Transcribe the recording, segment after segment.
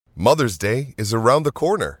Mother's Day is around the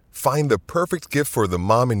corner. Find the perfect gift for the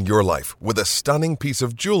mom in your life with a stunning piece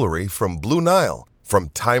of jewelry from Blue Nile. From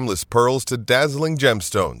timeless pearls to dazzling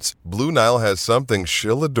gemstones, Blue Nile has something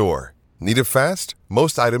she'll adore. Need it fast?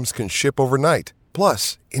 Most items can ship overnight.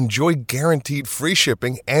 Plus, enjoy guaranteed free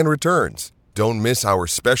shipping and returns. Don't miss our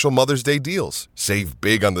special Mother's Day deals. Save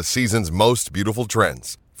big on the season's most beautiful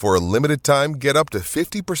trends. For a limited time, get up to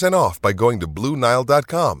 50% off by going to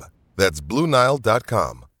BlueNile.com. That's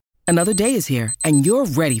BlueNile.com. Another day is here, and you're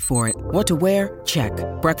ready for it. What to wear? Check.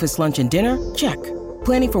 Breakfast, lunch, and dinner? Check.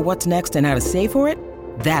 Planning for what's next and how to save for it?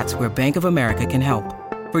 That's where Bank of America can help.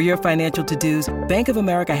 For your financial to-dos, Bank of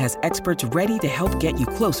America has experts ready to help get you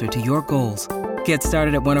closer to your goals. Get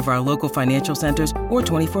started at one of our local financial centers or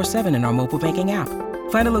 24/7 in our mobile banking app.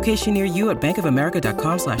 Find a location near you at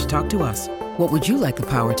bankofamerica.com/talktous. What would you like the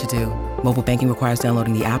power to do? Mobile banking requires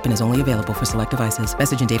downloading the app and is only available for select devices.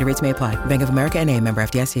 Message and data rates may apply. Bank of America N.A., member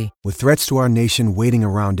FDIC. With threats to our nation waiting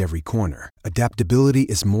around every corner, adaptability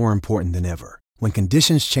is more important than ever. When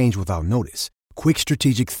conditions change without notice, quick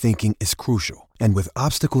strategic thinking is crucial. And with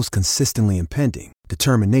obstacles consistently impending,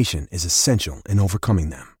 determination is essential in overcoming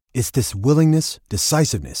them. It's this willingness,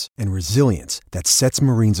 decisiveness, and resilience that sets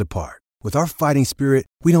Marines apart. With our fighting spirit,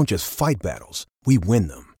 we don't just fight battles, we win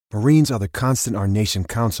them. Marines are the constant our nation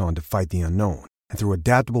counts on to fight the unknown. And through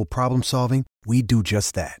adaptable problem solving, we do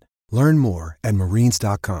just that. Learn more at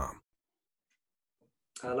marines.com.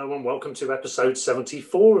 Hello and welcome to episode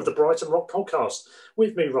 74 of the Brighton Rock podcast.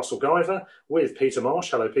 With me, Russell Guyver, with Peter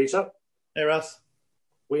Marsh. Hello, Peter. Hey, Russ.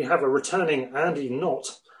 We have a returning Andy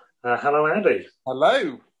Knott. Hello, Andy.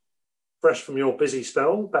 Hello. Fresh from your busy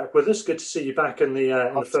spell, back with us. Good to see you back in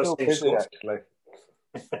the first team squad. Actually.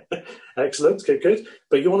 Excellent, good.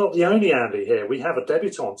 But you're not the only Andy here. We have a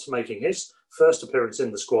debutant making his first appearance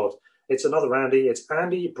in the squad. It's another Andy. It's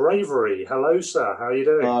Andy Bravery. Hello, sir. How are you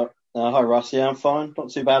doing? Hi, Russ. Yeah, I'm fine.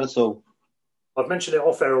 Not too bad at all. I've mentioned it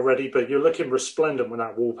off air already, but you're looking resplendent with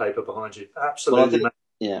that wallpaper behind you. Absolutely.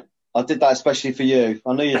 Well, I did that especially for you.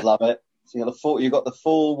 I knew you'd love it. So you got the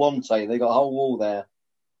full one take. They got a whole wall there.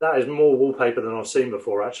 That is more wallpaper than I've seen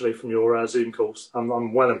before, actually, from your Zoom calls.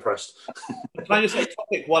 I'm well impressed. Can I just say,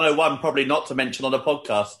 topic 101, probably not to mention on a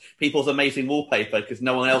podcast, people's amazing wallpaper, because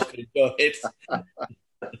no one else can enjoy it.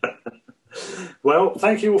 Well,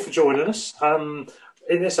 thank you all for joining us.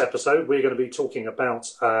 In this episode, we're going to be talking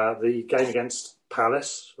about the game against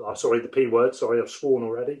Palace. The P word. Sorry, I've sworn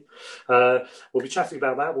already. We'll be chatting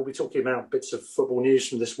about that. We'll be talking about bits of football news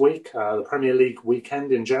from this week, the Premier League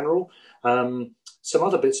weekend in general, some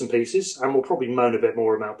other bits and pieces, and we'll probably moan a bit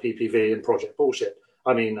more about PPV and Project Bullshit.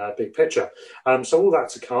 Big picture. So all that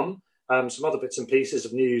to come. Some other bits and pieces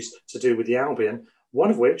of news to do with the Albion,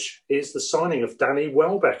 one of which is the signing of Danny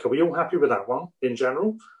Welbeck. Are we all happy with that one in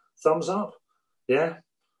general? Thumbs up? Yeah?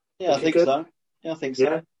 Yeah, I think so. Yeah, I think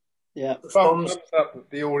so. Yeah. Thumbs up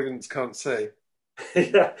that the audience can't see.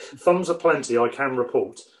 Yeah, thumbs are plenty, I can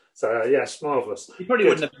report. So, yes, marvellous. He probably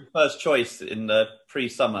wouldn't have been first choice in the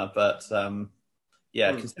pre-summer, but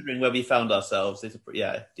considering where we found ourselves, it's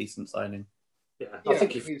a decent signing. Yeah, I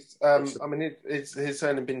think he's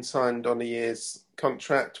only been signed on a year's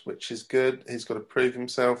contract, which is good. He's got to prove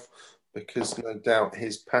himself because no doubt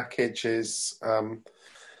his package is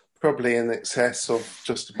probably in excess of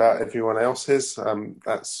just about everyone else's.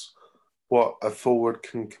 That's what a forward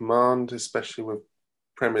can command, especially with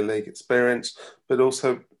Premier League experience, but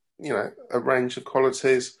also, a range of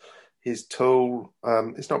qualities. He's tall.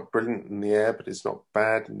 He's not brilliant in the air, but he's not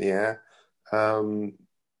bad in the air.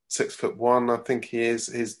 6'1", I think he is.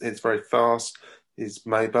 He's very fast. He's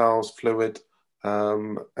mobile, fluid, he's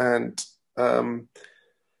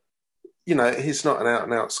not an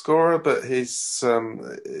out-and-out scorer, but he's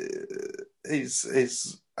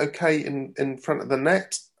okay in front of the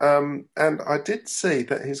net. And I did see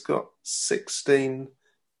that he's got 16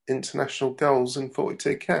 international goals in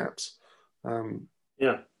 42 caps. I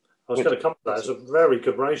was going to come to that. It's a very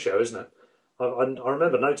good ratio, isn't it? I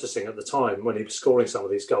remember noticing at the time when he was scoring some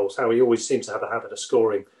of these goals how he always seemed to have a habit of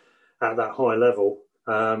scoring at that high level.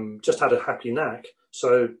 Just had a happy knack.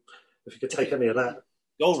 So if you could take any of that.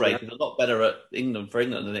 Goal rate is a lot better at England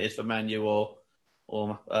than it is for Man U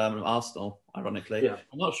or Arsenal, ironically. Yeah.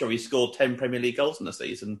 I'm not sure he scored 10 Premier League goals in the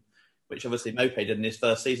season, which obviously Mope did in his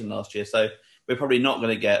first season last year. So we're probably not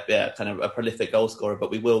going to get kind of a prolific goal scorer,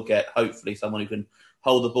 but we will get, hopefully, someone who can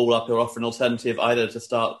hold the ball up or offer an alternative either to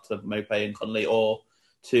start to Mope and Connolly or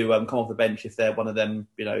to come off the bench if they're one of them,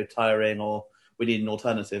 tiring or we need an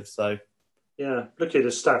alternative. So, yeah, looking at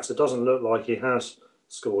his stats, it doesn't look like he has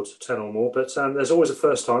scored 10 or more, but there's always a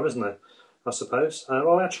first time, isn't there? I suppose.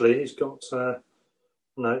 Actually, he's got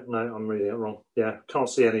No, I'm reading it wrong. Yeah, can't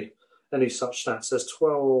see any such stats. There's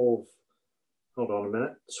 12. Hold on a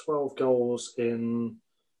minute. 12 goals in.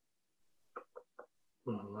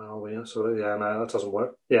 Oh, yeah, no, that doesn't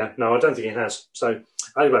work. Yeah, no, I don't think he has. So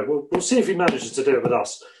anyway, we'll see if he manages to do it with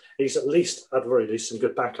us. He's at the very least, some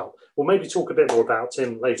good backup. We'll maybe talk a bit more about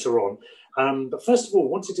him later on. But first of all,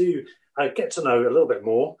 wanted to get to know a little bit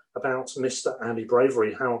more about Mr. Andy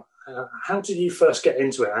Bravery. How did you first get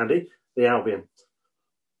into it, Andy, the Albion?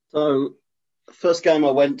 So, first game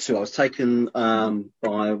I went to, I was taken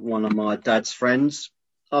by one of my dad's friends.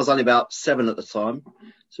 I was only about 7 at the time.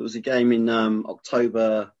 So it was a game in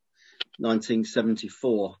October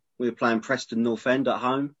 1974. We were playing Preston North End at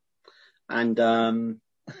home. And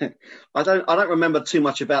I don't remember too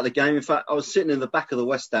much about the game. In fact, I was sitting in the back of the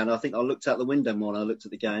West Stand. I think I looked out the window more and I looked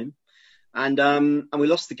at the game. And we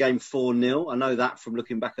lost the game 4-0. I know that from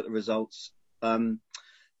looking back at the results.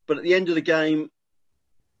 But at the end of the game,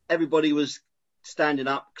 everybody was standing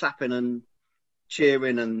up, clapping and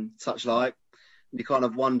cheering and such like. You kind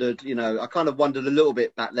of wondered, I kind of wondered a little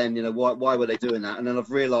bit back then, why were they doing that? And then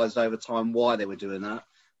I've realised over time why they were doing that.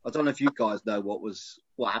 I don't know if you guys know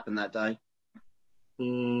what happened that day.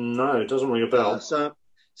 No, it doesn't ring a bell. So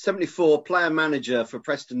 74 player manager for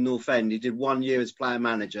Preston North End. He did 1 year as player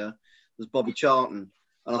manager. Was Bobby Charlton.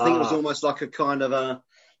 And I think it was almost like a kind of a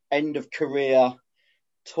end of career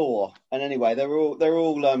tour. And anyway, they're all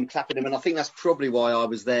clapping him. And I think that's probably why I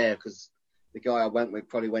was there, because the guy I went with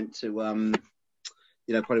probably went to,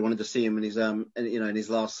 probably wanted to see him in his, in his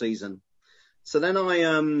last season. So then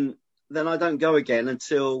I don't go again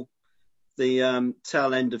until the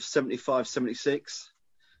tail end of 75, 76.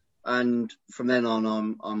 And from then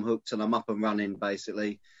on, I'm hooked and I'm up and running,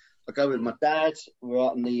 basically. I go with my dad. We're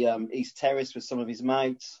out on the East Terrace with some of his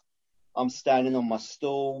mates. I'm standing on my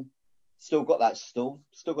stool. Still got that stool.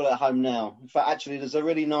 Still got it at home now. In fact, actually, there's a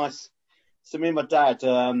really nice... So me and my dad,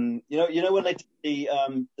 when they did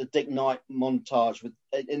the Dick Knight montage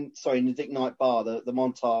in the Dick Knight bar, the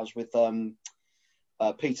montage with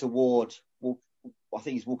Peter Ward. I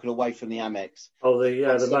think he's walking away from the Amex. Oh,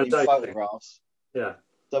 the photographs. Yeah.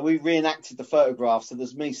 So we reenacted the photographs. So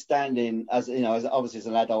there's me standing as obviously as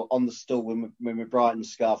an adult on the stool with my Brighton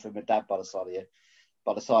scarf with my dad by the side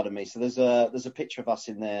of me. So there's a picture of us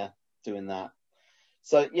in there doing that.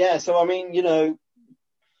 So yeah. So I mean,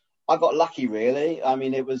 I got lucky, really. I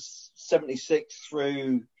mean, it was 76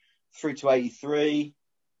 through to 83,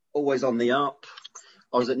 always on the up.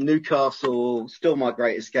 I was at Newcastle, still my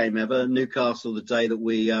greatest game ever. Newcastle, the day that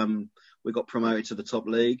we got promoted to the top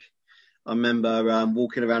league. I remember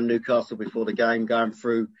walking around Newcastle before the game, going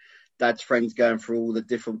through Dad's friends, going through all the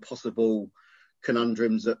different possible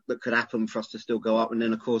conundrums that could happen for us to still go up. And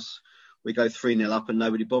then, of course, we go 3-0 up and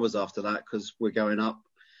nobody bothers after that because we're going up.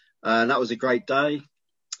 And that was a great day.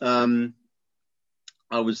 I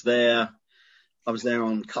was there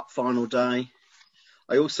on cup final day.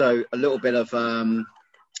 I also a little bit of I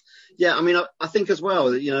think as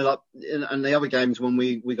well, like in the other games when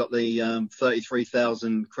we got the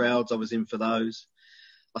 33,000 crowds, I was in for those.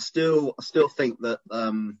 I still think that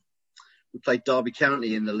we played Derby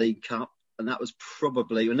County in the League Cup, and that was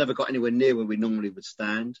probably, we never got anywhere near where we normally would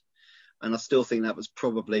stand, and I still think that was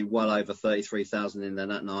probably well over 33,000 in there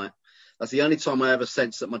that night. That's the only time I ever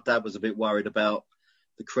sensed that my dad was a bit worried about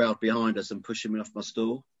the crowd behind us and pushing me off my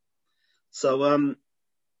stool. So,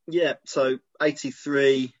 so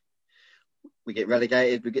 83, we get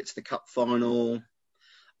relegated, we get to the cup final.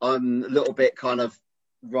 I'm a little bit kind of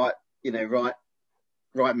right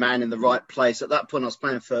man in the right place. At that point, I was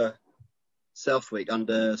playing for Southwick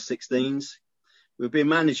under 16s. We were being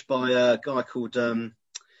managed by a guy called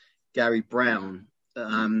Gary Brown.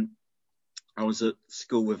 I was at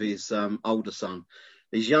school with his older son.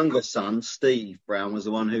 His younger son, Steve Brown, was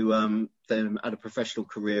the one who then had a professional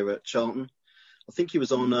career at Charlton. I think he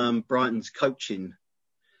was on Brighton's coaching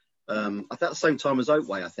at that same time as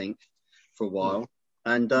Oatway, I think, for a while.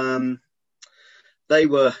 And they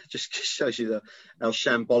were, just shows you how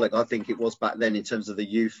shambolic I think it was back then in terms of the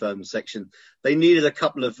youth section. They needed a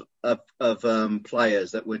couple of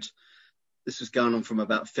players that would, this was going on from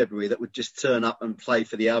about February, that would just turn up and play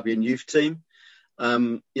for the Albion youth team,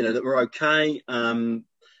 that were okay. And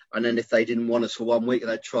then if they didn't want us for 1 week,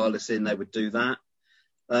 they'd trial us in, they would do that.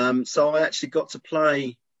 So I actually got to play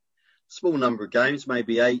a small number of games,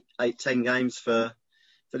 maybe 10 games for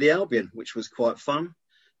the Albion, which was quite fun.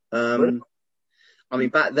 I mean,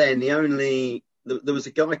 back then, there was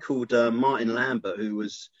a guy called Martin Lambert who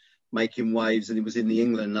was making waves, and he was in the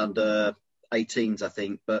England under 18s, I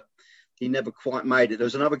think, but he never quite made it. There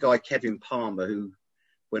was another guy, Kevin Palmer, who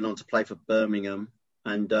went on to play for Birmingham.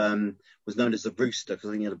 and was known as the Rooster because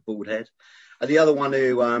I think he had a bald head. And the other one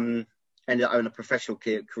who ended up owning a professional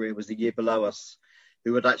career was the year below us,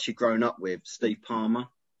 who had actually grown up with Steve Palmer.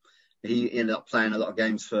 He ended up playing a lot of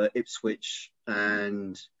games for Ipswich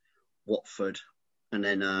and Watford, and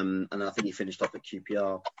then I think he finished up at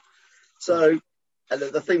QPR. So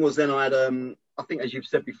the thing was, then I had I think, as you've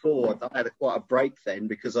said before, I had quite a break then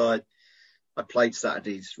because I played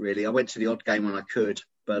Saturdays really. I went to the odd game when I could,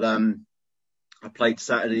 but I played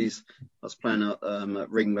Saturdays. I was playing at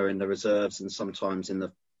Ringmer in the reserves and sometimes in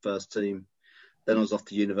the first team. Then I was off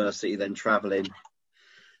to university, then travelling.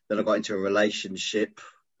 Then I got into a relationship.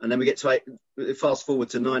 And then we get to fast forward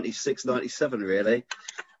to 96, 97, really.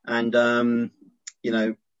 And,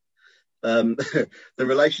 the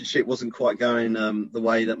relationship wasn't quite going the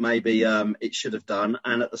way that maybe it should have done.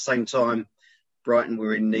 And at the same time, Brighton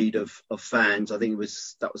were in need of fans. I think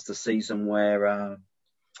that was the season where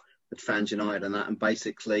with Fans United and that. And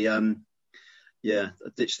basically, I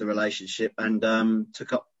ditched the relationship and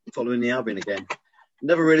took up following the Albion again.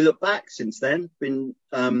 Never really looked back since then.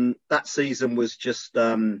 That season was just,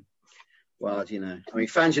 Fans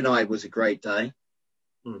United was a great day.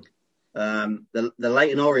 The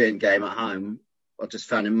Leyton Orient game at home, I just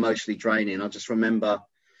found emotionally draining. I just remember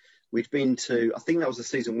we'd been to, I think that was the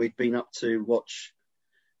season we'd been up to watch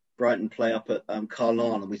Brighton play up at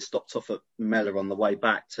Carlisle, and we stopped off at Mellor on the way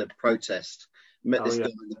back to protest. Met this guy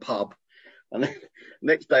in the pub. And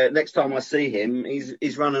next time I see him,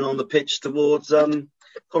 he's running on the pitch towards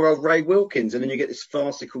poor old Ray Wilkins, and then you get this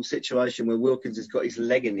farcical situation where Wilkins has got his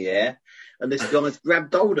leg in the air, and this guy's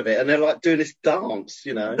grabbed hold of it, and they're like doing this dance,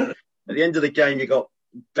 you know. At the end of the game, you got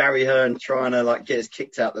Barry Hearn trying to get us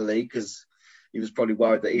kicked out the league because he was probably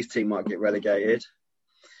worried that his team might get relegated.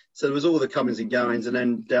 So there was all the comings and goings, and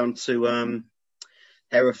then down to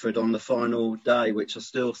Hereford on the final day, which I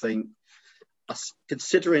still think,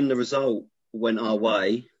 considering the result went our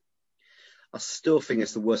way, I still think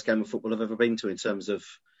it's the worst game of football I've ever been to in terms of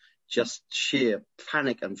just sheer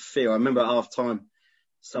panic and fear. I remember at half time,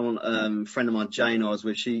 someone, friend of mine, Jane, I was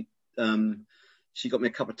with, she got me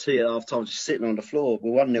a cup of tea at half time, just sitting on the floor.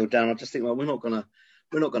 We're 1-0 down. I just think, well, we're not gonna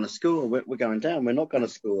score. We're going down. We're not gonna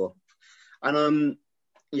score. And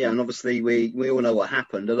and obviously we all know what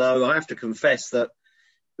happened. Although I have to confess that it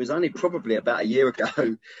was only probably about a year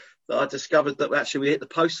ago that I discovered that actually we hit the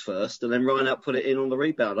post first, and then Reinhardt put it in on the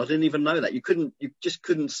rebound. I didn't even know that. You just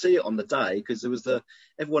couldn't see it on the day because there was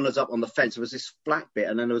everyone was up on the fence. There was this flat bit,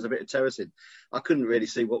 and then there was a bit of terracing. I couldn't really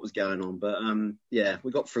see what was going on, but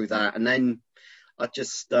we got through that, and then I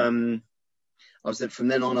just from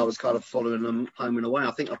then on I was kind of following them home and away.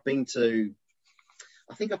 I think I've been to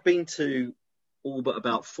all but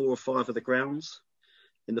about 4 or 5 of the grounds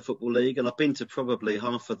in the Football League, and I've been to probably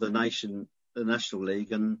half of the National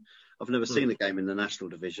League, and I've never seen a game in the National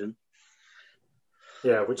Division.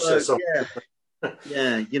 Yeah, which says something.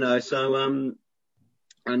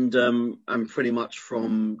 I'm pretty much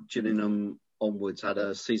from Gillingham onwards had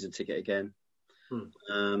a season ticket again.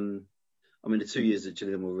 The 2 years at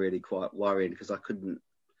Gillingham were really quite worrying because I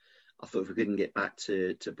thought if we couldn't get back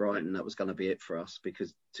to Brighton, that was going to be it for us,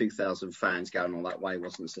 because 2,000 fans going all that way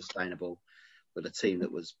wasn't sustainable with a team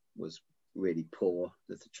that was really poor,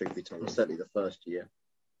 the truth be told, certainly the first year.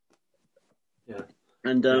 Yeah.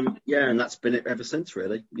 And and that's been it ever since,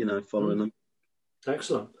 really, following them.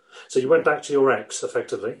 Excellent. So you went back to your ex,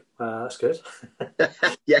 effectively. That's good.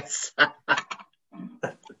 Yes.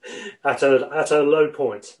 at a low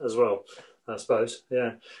point as well, I suppose.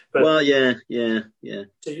 Yeah. But, yeah.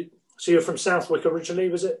 So you're from Southwick originally,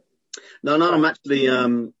 was it? No, I'm actually.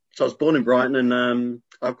 So I was born in Brighton, and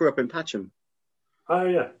I grew up in Patcham. Oh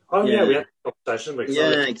yeah. We had a conversation.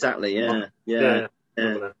 Yeah, exactly. Yeah.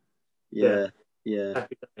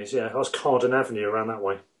 Happy days. Yeah, I was Carden Avenue around that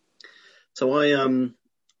way. So I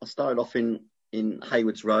started off in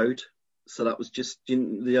Haywards Road, so that was just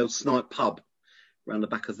the old Snipe pub around the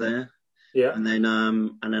back of there. Yeah. And then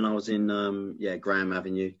I was in Graham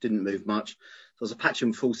Avenue. Didn't move much. So I was a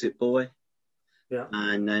Patcham Fawcett boy. Yeah.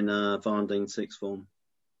 And then Varndine sixth form.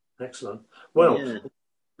 Excellent. Well,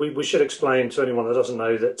 we should explain to anyone that doesn't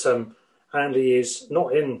know that Andy is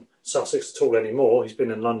not in Sussex at all anymore. He's been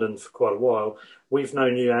in London for quite a while. We've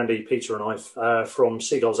known you, Andy, Peter and I, from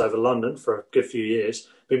Seagulls Over London for a good few years.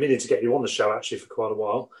 Been meaning to get you on the show, actually, for quite a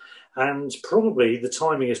while. And probably the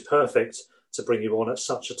timing is perfect to bring you on at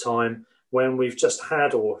such a time when we've just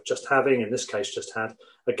had, or just having, in this case, just had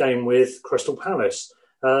a game with Crystal Palace.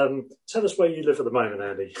 Tell us where you live at the moment,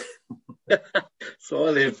 Andy. So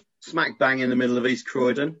I live smack bang in the middle of East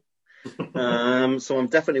Croydon. So I'm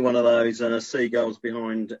definitely one of those seagulls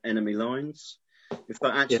behind enemy lines. In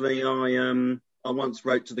fact, actually, I once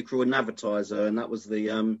wrote to the Croydon Advertiser, and that was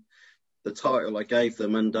the title I gave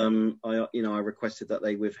them, and I requested that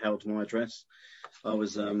they withheld my address. I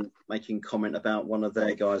was making comment about one of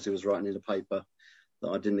their guys who was writing in the paper that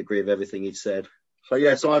I didn't agree with everything he'd said. So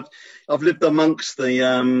yeah, so I've lived amongst the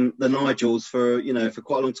Nigels for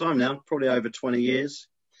quite a long time now, probably over 20 years.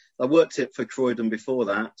 I worked it for Croydon before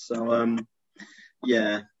that, so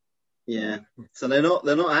yeah. So they're not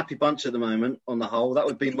a happy bunch at the moment. On the whole, that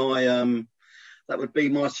would be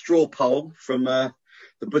my straw poll from the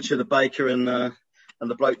butcher, the baker, and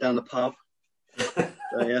the bloke down the pub. So,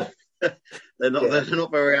 yeah, they're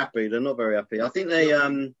not very happy. They're not very happy. I think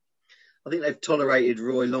they've tolerated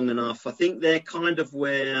Roy long enough. I think they're kind of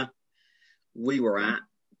where we were at,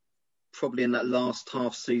 probably in that last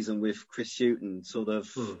half season with Chris Hughton, sort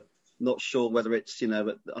of. Not sure whether it's,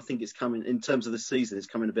 but I think it's coming in terms of the season. It's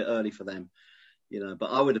coming a bit early for them, But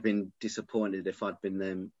I would have been disappointed if I'd been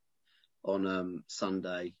them on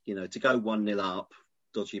Sunday. To go 1-0 up,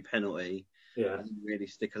 dodgy penalty, and really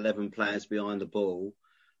stick 11 players behind the ball,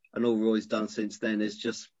 and all Roy's done since then is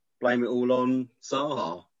just blame it all on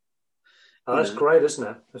Zaha. Oh, that's great, isn't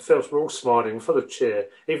it? It feels we're all smiling, full of cheer,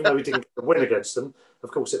 even though we didn't get the win against them. Of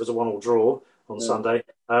course, it was a 1-1 draw on Sunday.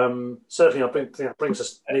 Certainly, I think that brings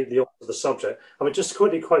us neatly on to the subject. I mean, just to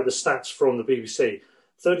quickly quote the stats from the BBC,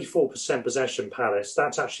 34% possession Palace.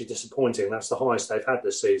 That's actually disappointing. That's the highest they've had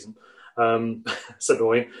this season. It's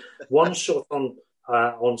annoying. One shot on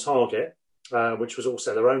target, which was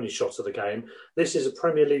also their only shot of the game. This is a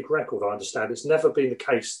Premier League record, I understand. It's never been the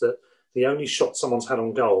case that the only shot someone's had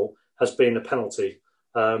on goal has been a penalty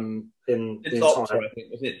in the entire... I think,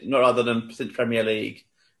 was it? Not other than since Premier League.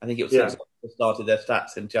 I think it was since they started their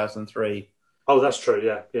stats in 2003. Oh, that's true,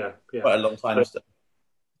 yeah. Quite a long time still.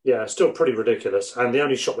 Yeah, still pretty ridiculous. And the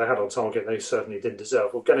only shot they had on target, they certainly didn't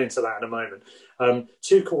deserve. We'll get into that in a moment.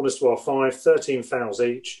 2 corners to our 5, 13 fouls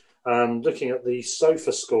each. Looking at the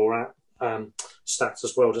sofa score stats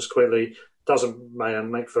as well, just quickly, doesn't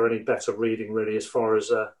make for any better reading really as far as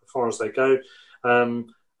they go.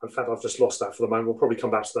 In fact, I've just lost that for the moment. We'll probably come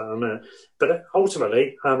back to that in a minute. But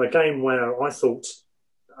ultimately, a game where I thought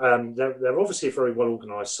they're obviously a very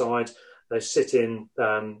well-organised side. They sit in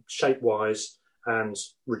shape-wise and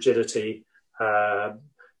rigidity. They're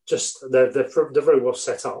very well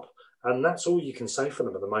set up. And that's all you can say for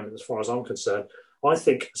them at the moment, as far as I'm concerned. I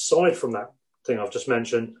think, aside from that thing I've just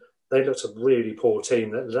mentioned, they looked a really poor team,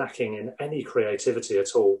 that lacking in any creativity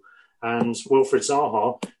at all. And Wilfried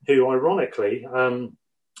Zaha, who ironically...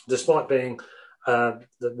 despite being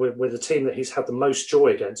with the team that he's had the most joy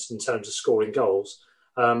against in terms of scoring goals,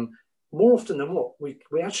 more often than not, we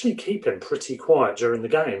actually keep him pretty quiet during the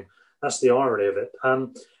game. That's the irony of it.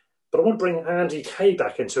 But I want to bring Andy Kay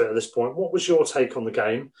back into it at this point. What was your take on the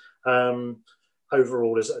game?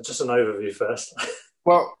 Overall, is just an overview first.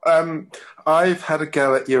 Well, I've had a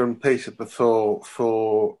go at you and Peter before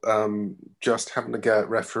for just having a go at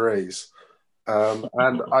referees.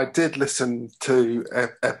 And I did listen to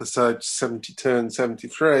episodes 72 and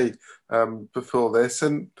 73 before this,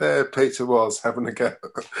 and there Peter was having a go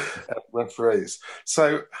at referees.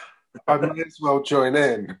 So I may as well join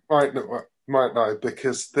in, might I?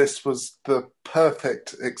 Because this was the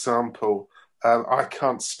perfect example. I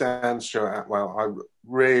can't stand Stuart Atwell. I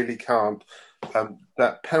really can't.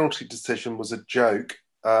 That penalty decision was a joke.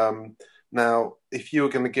 Now, if you were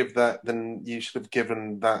going to give that, then you should have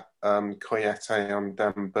given that Koyate on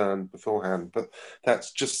Dan Burn beforehand. But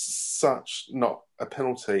that's just such not a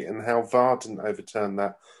penalty. And how VAR didn't overturn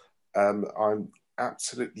that, I'm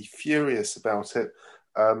absolutely furious about it.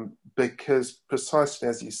 Because precisely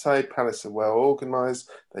as you say, Palace are well organised.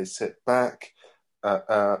 They sit back.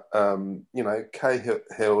 Cahill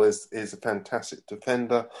is a fantastic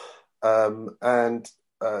defender. The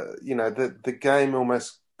game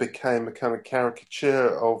almost became a kind of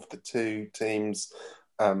caricature of the two teams'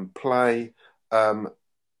 play. That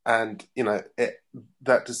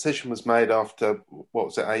decision was made after,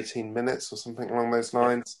 18 minutes or something along those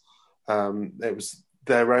lines. It was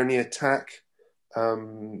their only attack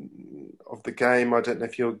of the game. I don't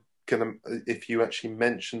know if you actually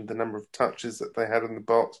mentioned the number of touches that they had in the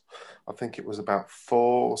box. I think it was about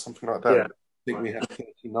 4 or something like that. Yeah. I think we had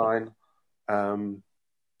 39.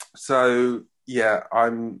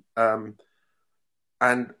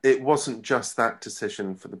 And it wasn't just that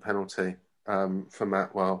decision for the penalty from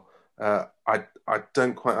Atwell. I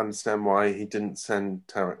don't quite understand why he didn't send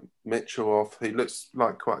Tarek Mitchell off. He looks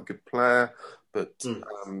like quite a good player, but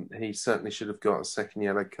he certainly should have got a second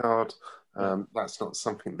yellow card. That's not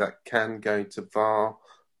something that can go to VAR,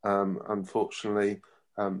 unfortunately.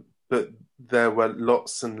 But there were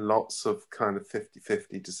lots and lots of kind of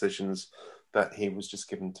 50-50 decisions that he was just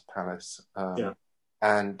given to Palace.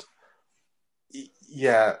 And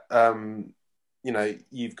you've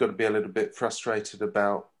got to be a little bit frustrated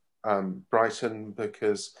about Brighton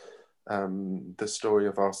because the story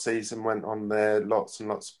of our season went on there, lots and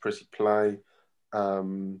lots of pretty play,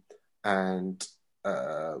 and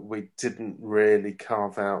we didn't really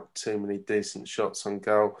carve out too many decent shots on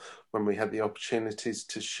goal when we had the opportunities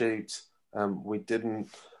to shoot. We didn't.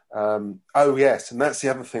 Oh yes, and that's the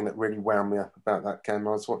other thing that really wound me up about that game.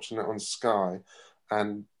 I was watching it on Sky,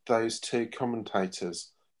 and those two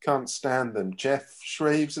commentators, can't stand them. Jeff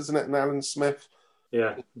Shreves, isn't it, and Alan Smith?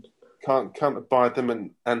 Yeah. Can't abide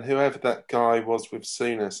them, and whoever that guy was with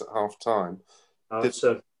Souness at half time. It's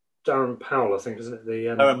Darren Powell, I think, isn't it?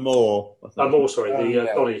 Darren Moore. Moore, sorry,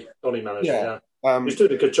 Donny manager. Yeah. He's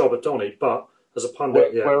doing a good job at Donny, but as a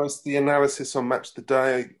pundit, Whereas the analysis on Match of the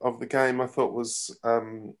Day of the game, I thought was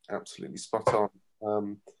absolutely spot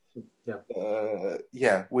on.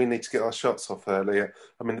 We need to get our shots off earlier.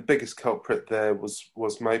 I mean, the biggest culprit there was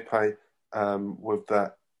Mopé with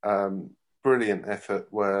that brilliant effort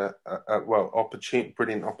where,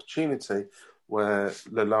 brilliant opportunity where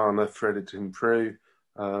Lallana threaded him through,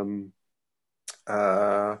 and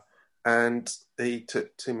he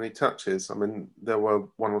took too many touches. I mean, there were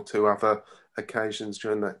one or two other occasions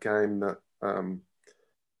during that game that,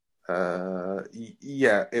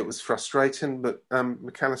 it was frustrating, but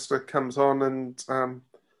McAllister comes on and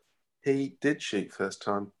he did shoot first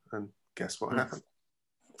time, and guess what happened?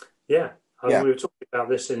 Yeah. We were talking about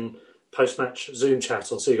this in post-match Zoom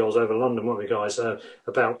chat on Seagulls over London, weren't we, guys,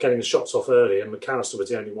 about getting the shots off early, and McAllister was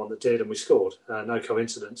the only one that did, and we scored. No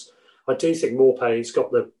coincidence. I do think Morpé's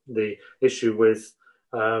got the issue with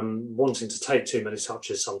wanting to take too many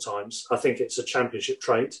touches sometimes. I think it's a championship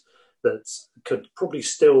trait that could probably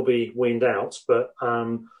still be weaned out, but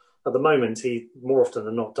at the moment he, more often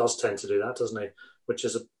than not, does tend to do that, doesn't he? Which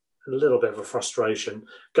is a little bit of a frustration.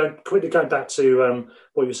 Going back to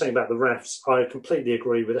what you were saying about the refs, I completely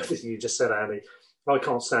agree with everything you just said, Andy. I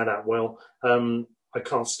can't stand that well. I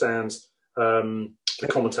can't stand the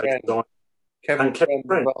commentators. Kevin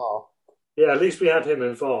Friend. Yeah, at least we had him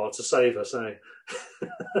in VAR to save us, eh?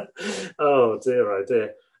 Oh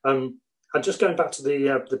dear. And just going back to the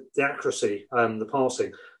accuracy, the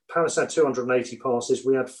passing, Palace had 280 passes.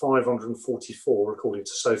 We had 544, according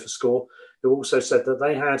to SofaScore, who also said that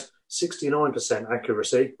they had 69%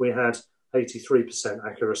 accuracy. We had 83%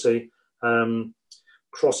 accuracy.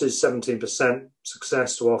 Crosses, 17%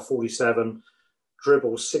 success to our 47.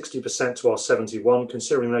 Dribbles, 60% to our 71.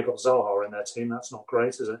 Considering they got Zaha in their team, that's not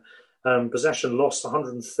great, is it? Possession lost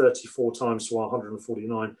 134 times to our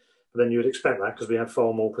 149. But then you would expect that because we had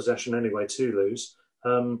far more possession anyway to lose.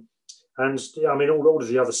 And I mean, all of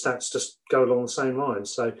the other stats just go along the same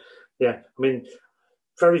lines. So, I mean,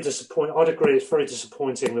 very disappointing. I'd agree it's very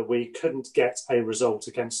disappointing that we couldn't get a result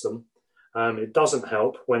against them. It doesn't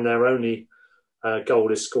help when their only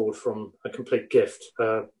goal is scored from a complete gift,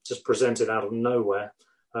 just presented out of nowhere.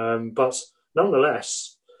 But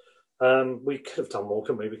nonetheless, we could have done more,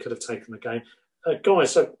 couldn't we? We could have taken the game.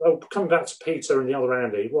 Guys, so coming back to Peter and the other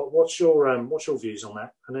Andy, what's your views on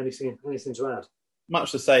that? And anything to add?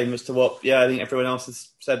 Much the same as to what I think everyone else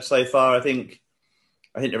has said so far. I think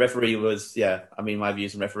the referee was I mean, my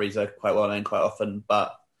views on referees are quite well known quite often,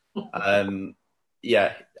 but Atwell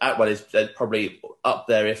is probably up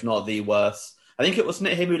there if not the worst. I think it was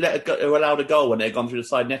him who allowed a goal when it had gone through the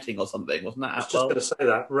side netting or something, wasn't that? I was just going to say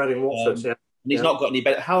that Reading Watford, and he's not got any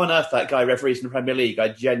better. How on earth that guy referees in the Premier League? I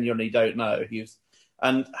genuinely don't know.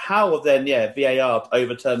 And how then, VAR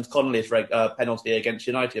overturns Connolly's penalty against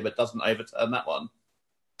United, but doesn't overturn that one.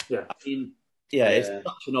 Yeah. I mean, it's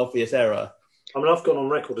such an obvious error. I mean, I've gone on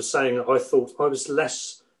record as saying that I thought I was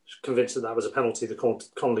less convinced that was a penalty that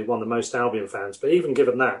Connolly won than most Albion fans. But even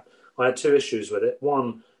given that, I had two issues with it.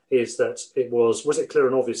 One is that was it clear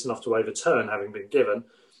and obvious enough to overturn having been given?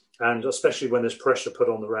 And especially when there's pressure put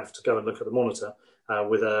on the ref to go and look at the monitor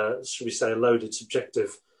with a loaded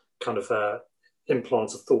subjective kind of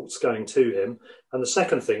implant of thoughts going to him. And the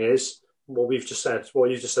second thing is what you just said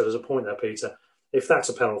as a point there, Peter. If that's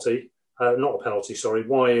a penalty, not a penalty, sorry,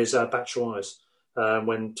 why is Batshuayi's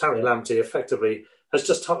when Tariq Lamptey effectively has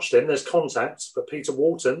just touched him? There's contact, but Peter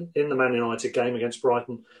Walton in the Man United game against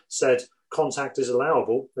Brighton said contact is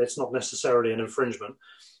allowable. It's not necessarily an infringement.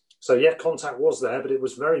 So, contact was there, but it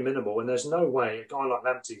was very minimal. And there's no way a guy like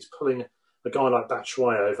Lamptey's pulling a guy like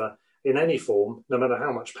Batshuayi over in any form, no matter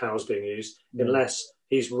how much power is being used, unless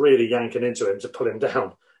he's really yanking into him to pull him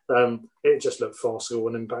down. It just looked farcical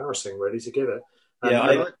and embarrassing, really, to give it.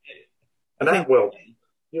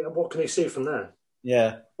 What can he see from there?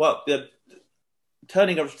 Yeah, well,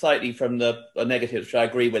 turning up slightly from the negatives, which I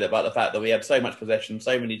agree with about the fact that we had so much possession,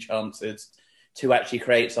 so many chances to actually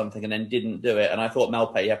create something and then didn't do it. And I thought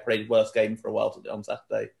Malpe had played his worst game for a while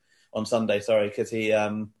on Sunday, because he,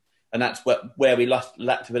 and that's where we lacked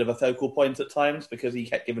a bit of a focal point at times because he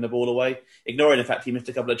kept giving the ball away, ignoring the fact he missed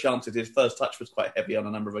a couple of chances. His first touch was quite heavy on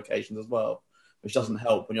a number of occasions as well, which doesn't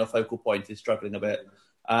help when your focal point is struggling a bit.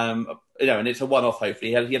 And it's a one-off,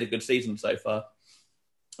 hopefully. He had a good season so far.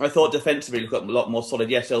 I thought defensively looked a lot more solid.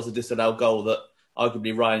 Yes, there was a disallowed goal that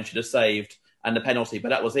arguably Ryan should have saved and the penalty, but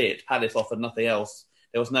that was it. Palace offered nothing else.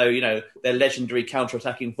 There was no, their legendary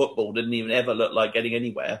counter-attacking football didn't even ever look like getting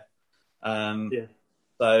anywhere.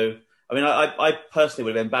 So, I personally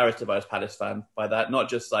would have been embarrassed if I was a Palace fan by that. Not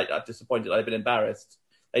just like disappointed, I'd been embarrassed.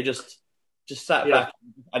 They just sat back,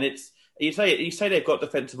 and it's you say they've got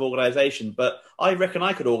defensive organisation, but I reckon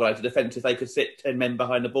I could organise a defence if they could sit 10 men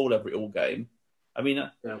behind the ball all game. I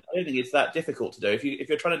don't think it's that difficult to do. If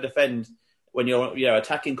you're trying to defend when you're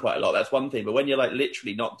attacking quite a lot, that's one thing. But when you're like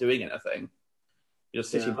literally not doing anything, you're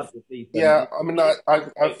sitting. I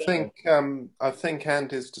think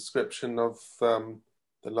Andy's description of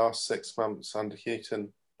the last 6 months under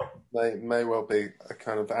Houghton may well be a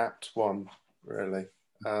kind of apt one, really.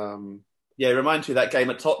 It reminds me of that game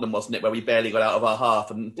at Tottenham, wasn't it, where we barely got out of our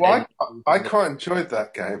half? I quite enjoyed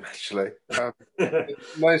that game, actually. In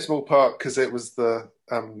no small part because it was the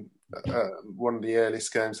one of the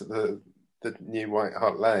earliest games at the new White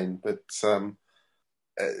Hart Lane. But,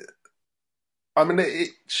 it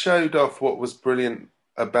showed off what was brilliant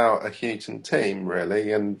about a Houghton team,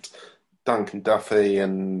 really, and Duncan Duffy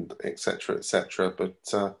and et cetera, et cetera. But,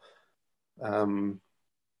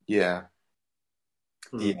 yeah.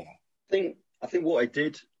 I think what it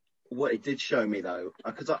did show me though,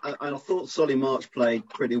 because I thought Solly March played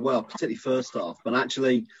pretty well, particularly first half. But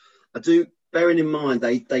actually, bearing in mind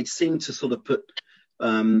they seemed to sort of put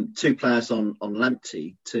two players on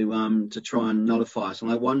Lamptey to try and nullify us,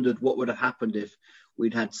 and I wondered what would have happened if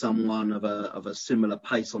we'd had someone of a similar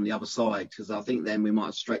pace on the other side, because I think then we might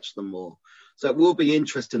have stretched them more. So it will be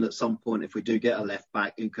interesting at some point if we do get a left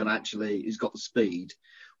back who's got the speed,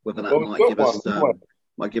 whether that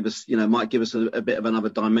might give us a bit of another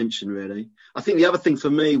dimension, really. I think the other thing for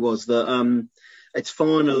me was that it's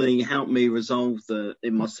finally helped me resolve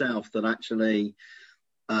in myself that actually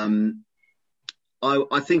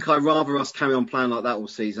I think I'd rather us carry on playing like that all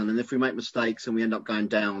season, and if we make mistakes and we end up going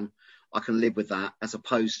down, I can live with that, as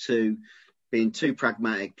opposed to being too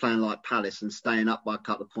pragmatic, playing like Palace and staying up by a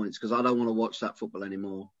couple of points, because I don't want to watch that football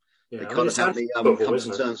anymore. Yeah, it kind of helped me come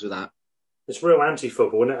to terms with that. It's real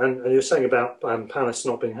anti-football, and you're saying about Palace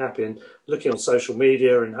not being happy, and looking on social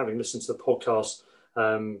media and having listened to the podcast,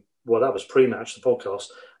 that was pre-match, the podcast,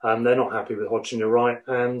 they're not happy with Hodgson, you're right,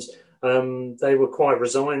 and they were quite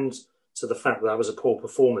resigned to the fact that was a poor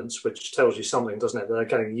performance, which tells you something, doesn't it? They're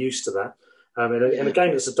getting used to that. In a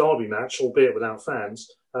game that's a derby match, albeit without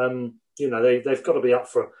fans, they've got to be up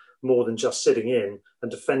for more than just sitting in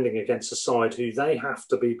and defending against a side who they have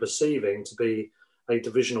to be perceiving to be a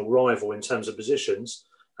divisional rival in terms of positions.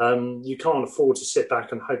 You can't afford to sit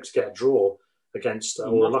back and hope to get a draw against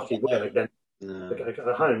or a lucky win against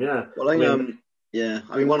at home. Yeah. Well,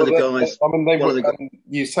 one of the guys.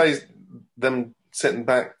 You say them sitting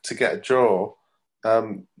back to get a draw.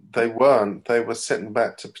 They weren't. They were sitting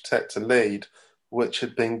back to protect a lead, which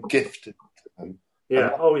had been gifted to them. Yeah.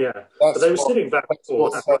 But they were sitting back.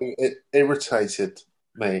 It irritated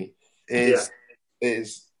me.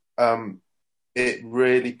 It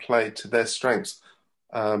really played to their strengths.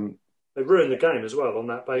 They ruined the game as well on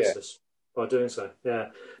that basis by doing so. Yeah.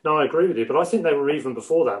 No, I agree with you. But I think they were, even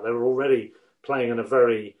before that, they were already playing in a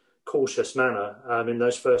very cautious manner. In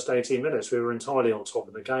those first 18 minutes, we were entirely on top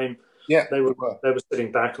of the game. Yeah, they were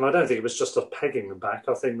sitting back, and I don't think it was just a pegging them back.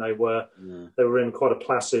 I think they were in quite a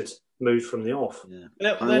placid mood from the off. Yeah.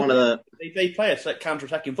 They play a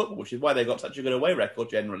counter-attacking football, which is why they've got such a good away record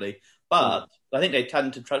generally. But I think they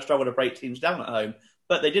tend to struggle to break teams down at home.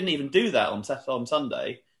 But they didn't even do that on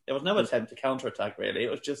Sunday. There was no attempt to counter-attack, really. It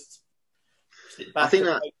was just sit back. I think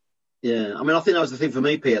that was the thing for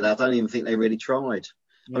me, Peter. That I don't even think they really tried.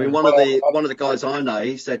 I mean, one of the guys I know,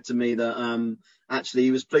 he said to me that actually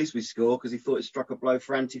he was pleased we scored because he thought it struck a blow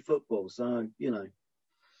for anti-football. So,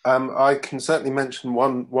 I can certainly mention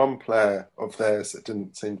one player of theirs that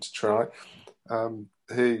didn't seem to try,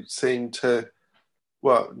 who seemed to,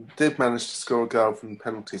 did manage to score a goal from the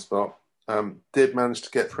penalty spot, did manage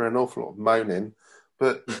to get through an awful lot of moaning,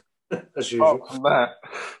 but as usual, apart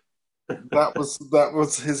from that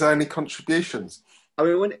was his only contributions. I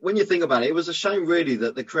mean, when you think about it, it was a shame really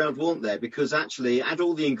that the crowd weren't there, because actually it had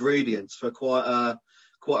all the ingredients for quite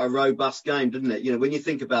quite a robust game, didn't it? You know, when you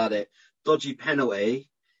think about it, dodgy penalty,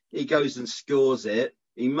 he goes and scores it.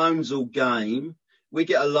 He moans all game. We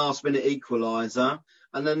get a last-minute equaliser,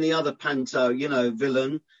 and then the other Panto, you know,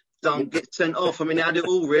 villain, gets sent off. I mean, he had it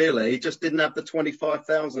all, really. He just didn't have the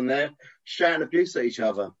 25,000 there shouting abuse at each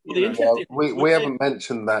other. We haven't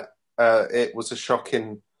mentioned that it was a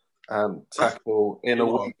shocking tackle in a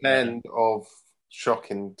weekend of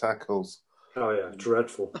shocking tackles. Oh yeah,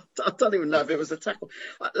 dreadful. I don't even know if it was a tackle.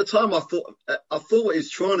 At the time, I thought what he was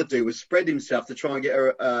trying to do was spread himself to try and get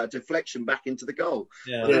a deflection back into the goal.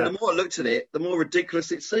 Yeah. But then the more I looked at it, the more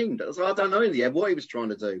ridiculous it seemed. I don't know in the end what he was trying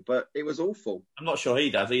to do, but it was awful. I'm not sure he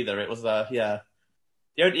does either. It was, The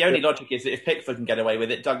only logic is that if Pickford can get away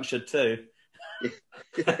with it, Dunk should too.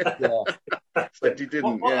 Except he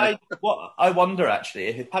didn't. What I wonder, actually,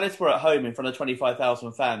 if Palace were at home in front of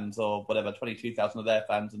 25,000 fans or whatever, 22,000 of their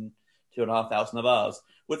fans and 2,500 of ours,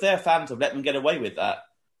 would their fans have let them get away with that?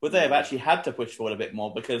 Would they have actually had to push forward a bit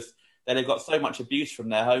more because they've got so much abuse from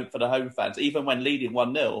their home fans, even when leading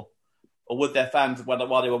 1-0? Or would their fans, while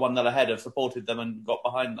they were 1-0 ahead, have supported them and got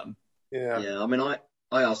behind them? Yeah. I mean,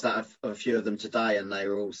 I asked that of a few of them today, and they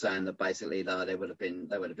were all saying that basically they would have been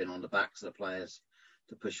on the backs of the players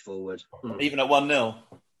to push forward, even at 1-0.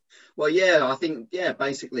 Well, yeah, I think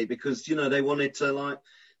basically because they wanted to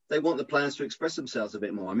they want the players to express themselves a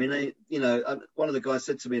bit more. I mean, one of the guys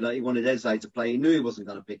said to me that he wanted Eze to play. He knew he wasn't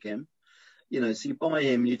going to pick him. So you buy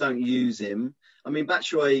him, you don't use him. I mean,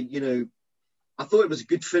 Batshuayi, I thought it was a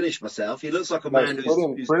good finish myself. He looks like a man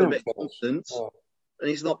who's a bit confident, and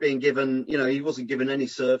he's not being given, he wasn't given any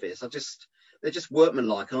service. They're just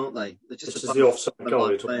workmanlike, aren't they? They're just the offside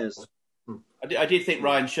goal players. I did think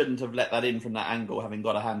Ryan shouldn't have let that in from that angle, having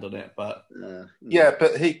got a hand on it. But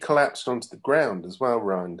but he collapsed onto the ground as well.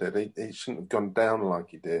 Ryan did. He shouldn't have gone down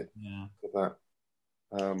like he did. For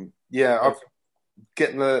that. I'm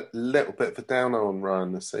getting a little bit of a downer on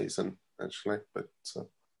Ryan this season, actually. But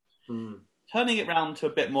turning it round to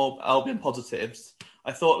a bit more Albion positives,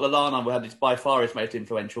 I thought Lallana had by far his most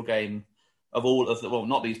influential game of all of the. Well,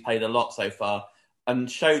 not that he's played a lot so far. And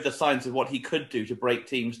showed the signs of what he could do to break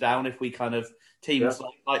teams down if we teams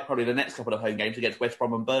like probably the next couple of home games against West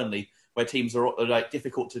Brom and Burnley, where teams are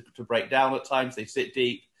difficult to break down at times. They sit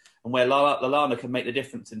deep, and where Lallana can make the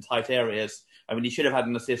difference in tight areas. I mean, he should have had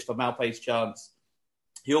an assist for Maupay's chance.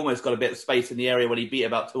 He almost got a bit of space in the area when he beat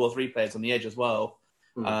about 2 or 3 players on the edge as well,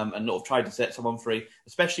 and sort of tried to set someone free,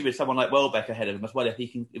 especially with someone like Welbeck ahead of him as well. If we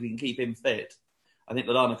can keep him fit, I think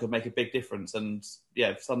Lallana could make a big difference. And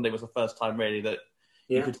Sunday was the first time really that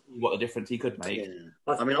you could see what a difference he could make.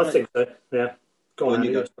 I think so. Yeah. Go on,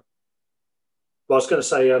 Andy. Well, I was going to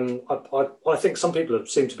say, I think some people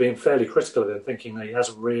seem to be fairly critical of him, thinking that he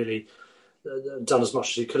hasn't really done as much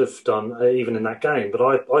as he could have done, even in that game. But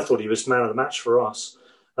I thought he was man of the match for us,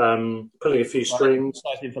 pulling a few strings.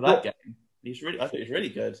 For that game, I thought he was really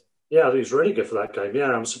good. Yeah, I think he was really good for that game.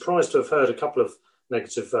 Yeah, I'm surprised to have heard a couple of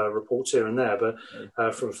negative reports here and there,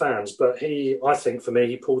 but from fans. But I think for me,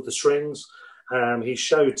 he pulled the strings. He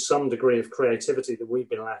showed some degree of creativity that we've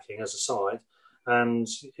been lacking as a side, and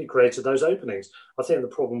he created those openings. I think the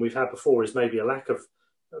problem we've had before is maybe a lack of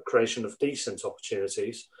creation of decent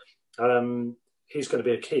opportunities. He's going to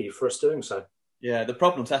be a key for us doing so. Yeah, the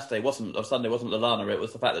problem Sunday wasn't Lallana. It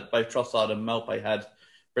was the fact that both Trossard and Maupay had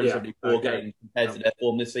relatively poor games compared to their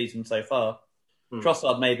form this season so far.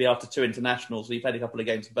 Trossard maybe after 2 internationals, he played a couple of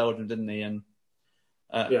games for Belgium, didn't he? And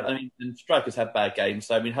I mean, and strikers have bad games.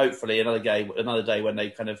 So I mean, hopefully another day when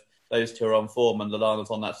they those two are on form and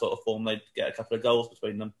Lallana's on that sort of form, they'd get a couple of goals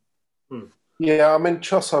between them. Yeah, I mean,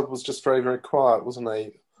 Trossard was just very, very quiet, wasn't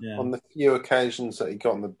he? Yeah. On the few occasions that he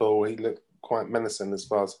got on the ball, he looked quite menacing as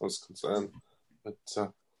far as I was concerned. But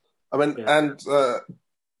I mean,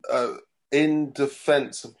 in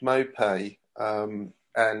defence of Maupay,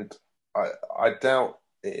 and I doubt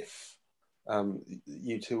if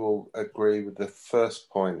you two will agree with the first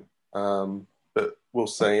point, but we'll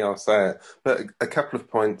see. I'll say it. But a couple of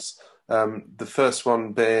points. The first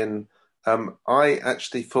one being, I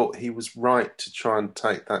actually thought he was right to try and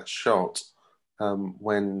take that shot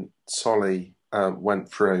when Solly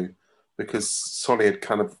went through, because Solly had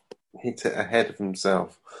kind of hit it ahead of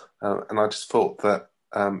himself, and I just thought that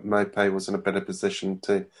Maupay was in a better position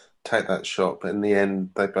to take that shot. But in the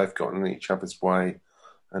end, they both got in each other's way.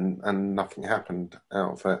 And nothing happened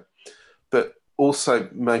out of it. But also,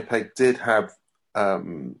 Maupay did have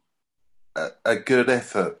a good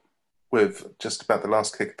effort with just about the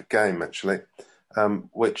last kick of the game, actually,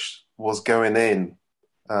 which was going in,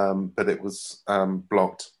 but it was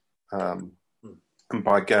blocked. And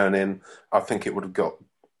by going in, I think it would have got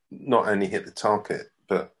not only hit the target,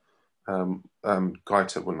 but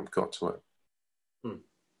Gaita wouldn't have got to it.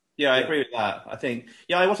 Yeah, I agree with that. I think,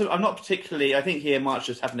 I'm not particularly, I think he and March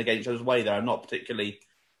just happened to get each other's way there. I'm not particularly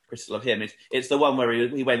critical of him. It's the one where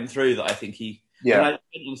he went through that I think he... Yeah. And I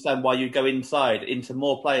don't understand why you go inside into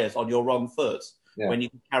more players on your wrong foot when you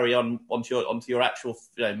can carry on onto your actual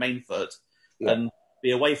main foot and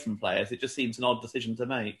be away from players. It just seems an odd decision to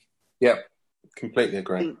make. Yeah, completely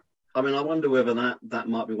agree. I mean, I wonder whether that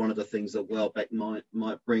might be one of the things that Welbeck might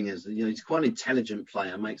bring as, he's quite an intelligent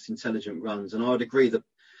player, makes intelligent runs. And I would agree that,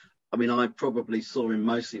 I mean, I probably saw him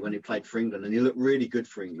mostly when he played for England, and he looked really good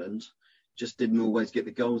for England, just didn't always get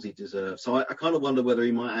the goals he deserved. So I kind of wonder whether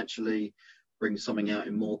he might actually bring something out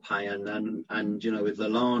in Morpay and with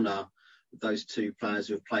Lallana, those two players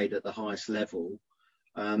who have played at the highest level,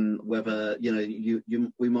 whether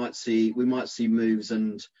we might see moves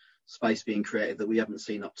and space being created that we haven't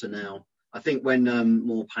seen up to now. I think when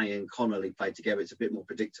Morpay and Connolly played together, it's a bit more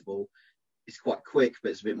predictable. It's quite quick,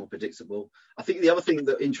 but it's a bit more predictable. I think the other thing,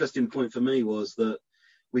 the interesting point for me was that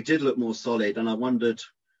we did look more solid, and I wondered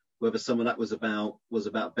whether some of that was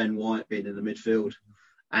about Ben White being in the midfield,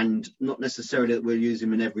 and not necessarily that we'll use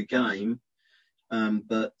him in every game,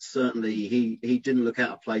 but certainly he didn't look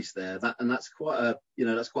out of place there. That's quite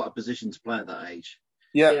a position to play at that age.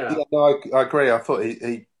 Yeah. No, I agree. I thought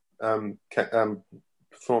he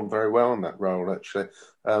performed very well in that role. Actually,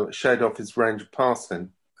 showed off his range of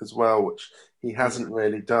passing as well, which he hasn't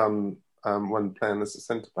really done when playing as a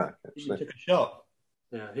centre back. Actually, He took a shot.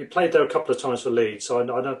 Yeah, he played there a couple of times for Leeds, so I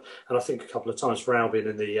know, and I think a couple of times for Albion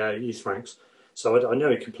in the youth ranks. So I know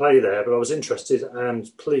he can play there, but I was interested and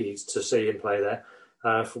pleased to see him play there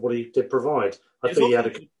for what he did provide. I think he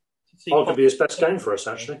had arguably his best game for us,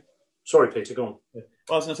 actually. Sorry, Peter, go on. What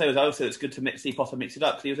I was going to say was also it's good to see Potter mix it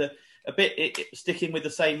up, because he was a bit sticking with the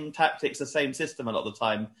same tactics, the same system a lot of the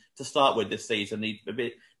time to start with this season. He'd a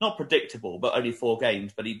bit not predictable, but only 4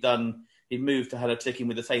 games. But he'd moved to have sticking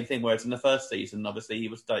with the same thing, whereas in the first season, obviously, he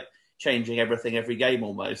was changing everything every game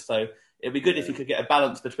almost. So it'd be good if you could get a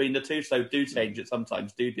balance between the two. So do change it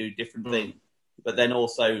sometimes, do different things, but then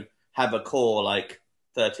also have a core like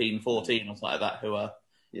 13, 14 or something like that, who are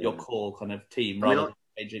your core kind of team, rather than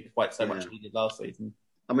changing quite so much as he did last season.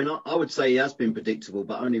 I mean, I would say he has been predictable,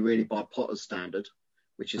 but only really by Potter's standard,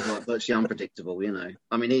 which is like virtually unpredictable,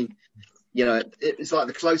 I mean, it's like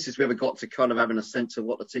the closest we ever got to kind of having a sense of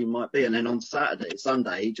what the team might be. And then on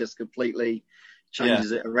Sunday, he just completely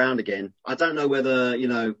changes it around again. I don't know whether,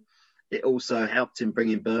 it also helped him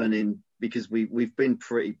bringing Burn in, because we've been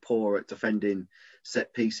pretty poor at defending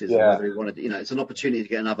set pieces. Yeah. Whether he wanted, it's an opportunity to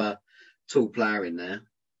get another tall player in there.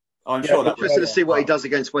 I'm sure I'm interested to see what he does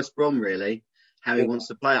against West Brom, really, how he wants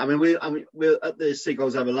to play. I mean, we're at the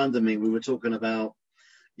Seagulls Over London meeting, we were talking about,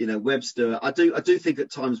 Webster. I do think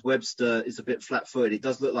at times Webster is a bit flat-footed. It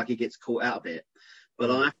does look like he gets caught out a bit.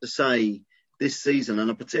 But I have to say, this season,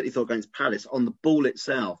 and I particularly thought against Palace, on the ball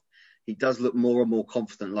itself, he does look more and more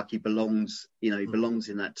confident, like he belongs, he belongs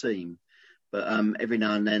in that team. But every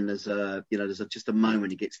now and then there's just a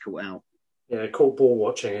moment he gets caught out. Yeah, caught ball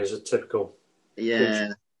watching is a typical. Yeah.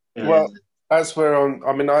 Well, as we're on,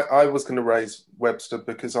 I mean, I was going to raise Webster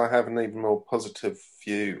because I have an even more positive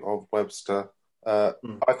view of Webster. I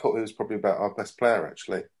thought he was probably about our best player,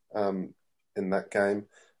 actually, in that game.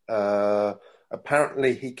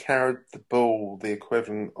 Apparently, he carried the ball the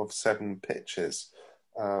equivalent of 7 pitches.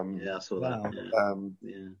 I saw that.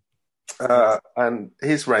 And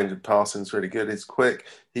his range of passing is really good. He's quick.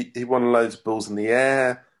 He won loads of balls in the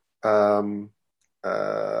air.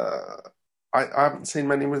 I haven't seen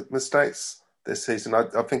many mistakes this season. I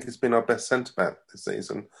think he's been our best centre back this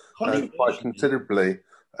season, quite considerably.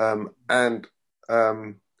 And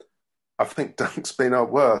I think Dunk's been our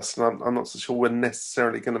worst, and I'm not so sure we're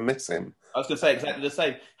necessarily going to miss him. I was going to say exactly the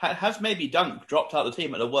same. Has maybe Dunk dropped out of the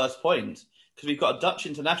team at the worst point? Because we've got a Dutch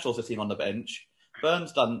international sitting on the bench.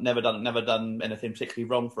 Burns never done anything particularly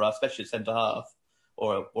wrong for us, especially at centre half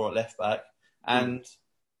or at left back. And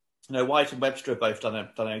White and Webster have both done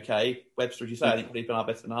okay. Webster, as you say, I think he's been our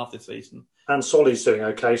best in half this season. And Solly's doing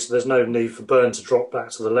okay, so there's no need for Burn to drop back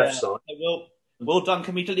to the left side. Will Dunk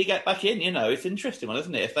immediately get back in? It's an interesting one,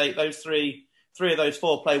 isn't it? If those three of those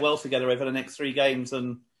 4 play well together over the next 3 games,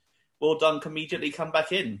 and will Dunk immediately come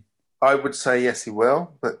back in? I would say yes, he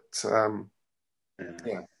will, but still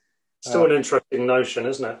an interesting notion,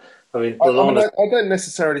 isn't it? I mean, I don't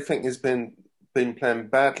necessarily think he's been playing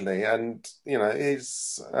badly, and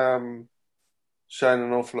he's shown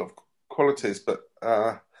an awful lot of qualities. But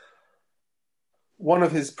one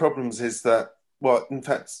of his problems is that, in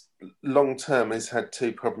fact, long term, he's had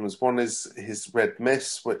 2 problems. One is his red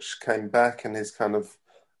miss, which came back, and his kind of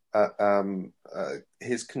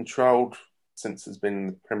he's controlled since he's been in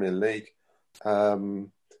the Premier League,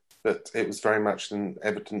 but it was very much in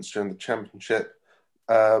evidence during the Championship.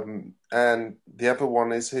 And the other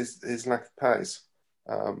one is his lack of pace.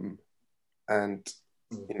 And,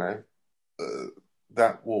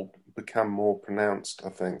 that will become more pronounced, I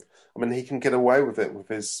think. I mean, he can get away with it with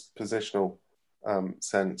his positional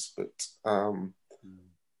sense, but... you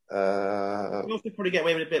also probably get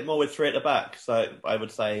away with a bit more with three at the back, so I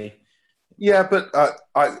would say... Yeah, but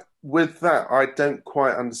with that, I don't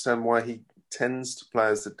quite understand why he tends to play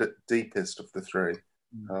as the deepest of the three.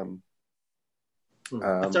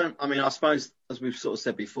 I suppose, as we've sort of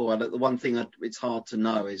said before, the one thing it's hard to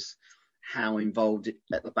know is how involved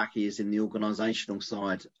at the back he is in the organisational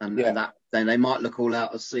side, and that then they might look all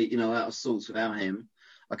out of sorts without him.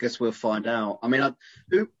 I guess we'll find out. I mean,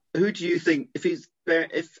 who do you think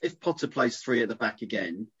if Potter plays three at the back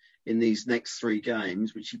again in these next three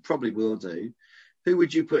games, which he probably will do, who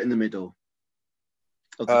would you put in the middle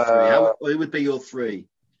of the three? Who would be your three?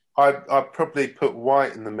 I'd probably put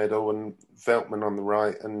White in the middle and Veltman on the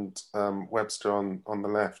right and Webster on the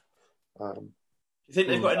left. Do you think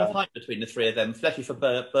they've got enough height between the three of them, especially for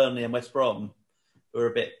Burnley and West Brom, who are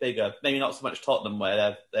a bit bigger? Maybe not so much Tottenham,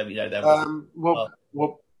 where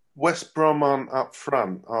well, West Brom aren't up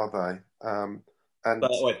front, are they?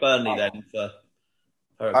 Burnley then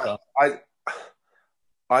for example.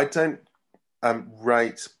 I don't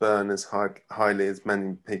rate Burn as highly as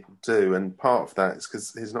many people do, and part of that is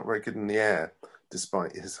because he's not very good in the air,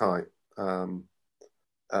 despite his height. I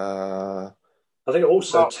think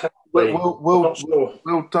also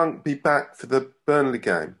will Dunk be back for the Burnley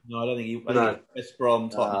game? No, I don't think he. No. West Brom,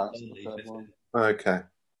 Tottenham. Okay.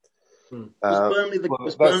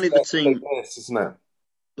 Was Burnley the team? Yes, isn't it?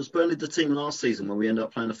 Was Burnley the team last season when we ended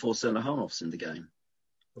up playing the 4 centre-halves in the game?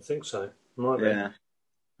 I think so. Might be. Yeah.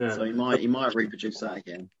 So he might reproduce that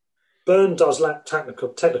again. Burn does lack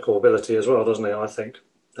technical ability as well, doesn't he? I think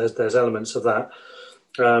there's elements of that.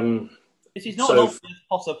 He's not an obvious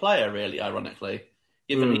Potter player, really. Ironically,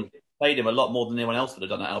 given he played him a lot more than anyone else would have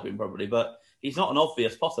done at Albion, probably. But he's not an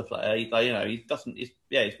obvious Potter player. He doesn't. He's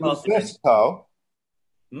versatile.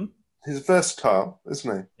 He's versatile,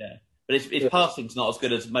 isn't he? Yeah, but his passing's not as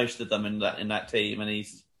good as most of them in that team, and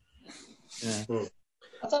he's. Yeah.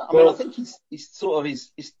 I think he's sort of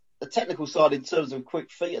he's the technical side in terms of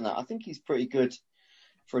quick feet and that. I think he's pretty good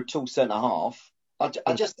for a tall centre half. And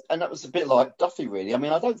that was a bit like Duffy, really. I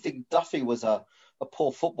mean, I don't think Duffy was a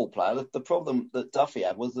poor football player. The problem that Duffy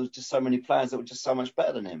had was there was just so many players that were just so much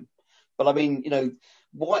better than him. But I mean,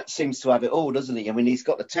 White seems to have it all, doesn't he? I mean, he's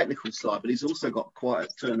got the technical side, but he's also got quite a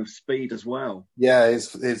turn of speed as well. Yeah,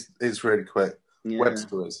 he's really quick. Yeah.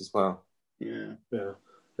 Webster is as well. Yeah.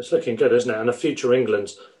 It's looking good, isn't it? And a future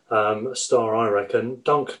England star, I reckon.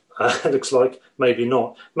 Dunk looks like maybe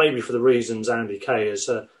not. Maybe for the reasons Andy Kay has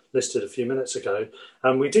listed a few minutes ago.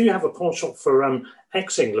 We do have a penchant for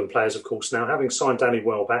ex-England players, of course, now, having signed Danny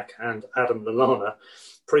Welbeck and Adam Lallana.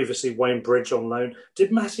 Previously, Wayne Bridge on loan.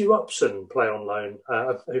 Did Matthew Upson play on loan?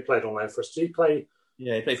 Who played on loan for us? Did he play?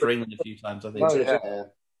 Yeah, he played for England a few times, I think.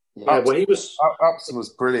 Well, he was. Upson was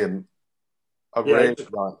brilliant. I really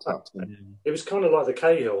liked Upson. It was kind of like the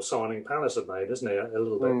Cahill signing Palace had made, isn't he? A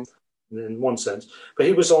little bit, in one sense. But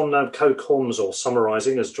he was on co-coms, or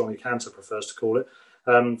summarising, as Johnny Cantor prefers to call it,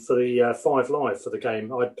 for the 5 Live for the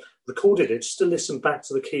game. I recorded it just to listen back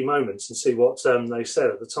to the key moments and see what they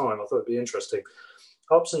said at the time. I thought it'd be interesting.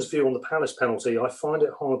 Upson's view on the Palace penalty: I find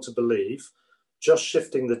it hard to believe. Just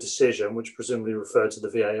shifting the decision, which presumably referred to the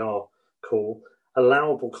VAR call,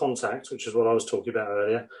 allowable contact, which is what I was talking about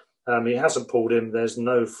earlier. He hasn't pulled him. There's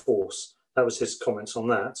no force. That was his comments on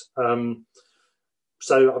that. And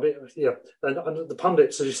the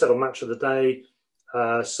pundits, as you said, on Match of the Day,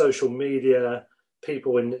 social media,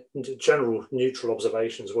 people in general neutral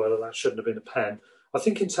observations were that shouldn't have been a pen. I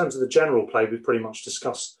think in terms of the general play, we've pretty much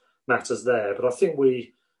discussed matters there. But I think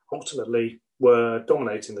we ultimately were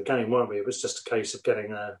dominating the game, weren't we? It was just a case of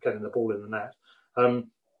getting the ball in the net.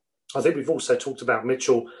 I think we've also talked about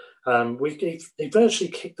Mitchell. He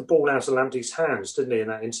virtually kicked the ball out of Lamptey's hands, didn't he, in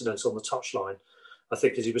that incident on the touchline? I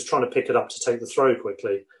think as he was trying to pick it up to take the throw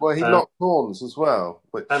quickly. Well, he locked horns as well.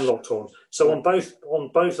 And locked horns. So on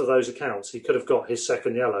both of those accounts, he could have got his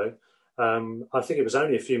second yellow. I think it was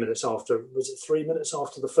only a few minutes after. Was it 3 minutes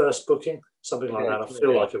after the first booking? Something like that. I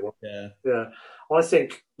feel like it was. Yeah. I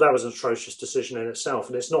think that was an atrocious decision in itself,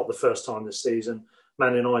 and it's not the first time this season.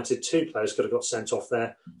 Man United, 2 players could have got sent off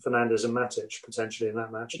there, Fernandes and Matic, potentially in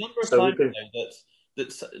that match. A number of times, though,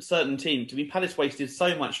 that certain teams, Palace wasted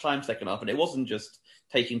so much time second half, and it wasn't just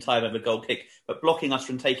taking time over a goal kick, but blocking us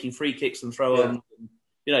from taking free kicks and throw-ons.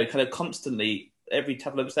 kind of constantly every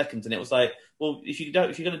couple of seconds, and it was like, well, if you're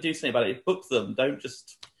going to do something about it, book them. Don't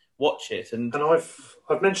just watch it. And I've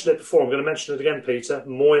mentioned it before. I'm going to mention it again, Peter.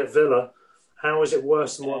 Moy at Villa. How is it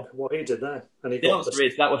worse than what he did there? And the answer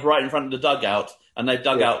is that was right in front of the dugout, and they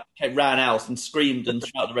ran out and screamed and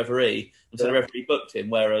shouted at the referee, and so the referee booked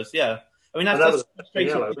him. Whereas, that's yellow,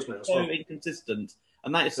 isn't it? So inconsistent,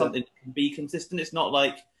 and that is something that can be consistent. It's not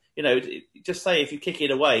like just say if you kick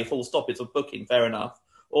it away, full stop, it's a booking, fair enough,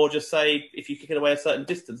 or just say if you kick it away a certain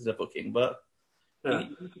distance, it's a booking, but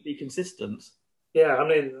you could be consistent. Yeah, I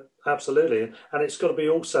mean, absolutely. And it's got to be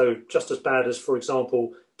also just as bad as, for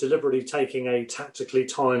example, deliberately taking a tactically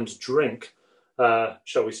timed drink,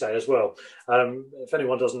 shall we say, as well. If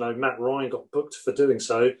anyone doesn't know, Matt Ryan got booked for doing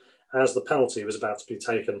so as the penalty was about to be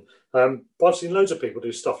taken. But I've seen loads of people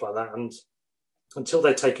do stuff like that, and until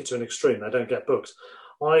they take it to an extreme, they don't get booked.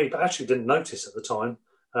 I actually didn't notice at the time.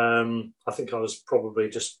 I think I was probably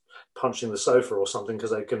just punching the sofa or something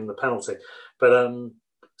because they'd given the penalty. But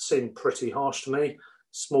seemed pretty harsh to me.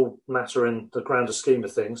 Small matter in the grander scheme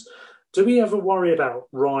of things. Do we ever worry about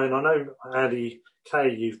Ryan? I know, Andy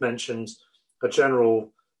Kay, you've mentioned a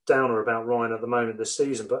general downer about Ryan at the moment this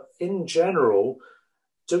season, but in general,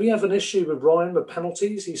 do we have an issue with Ryan with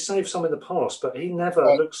penalties? He's saved some in the past, but he never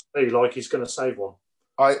looks to me like he's going to save one.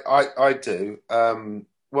 I do.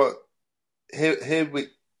 Well, here we.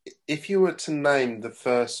 If you were to name the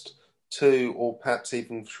first 2 or perhaps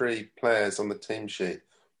even 3 players on the team sheet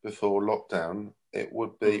before lockdown, it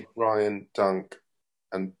would be Ryan, Dunk,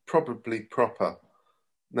 and probably Proper.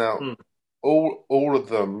 Now, all of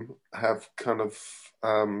them have kind of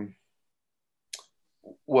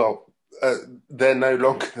they're no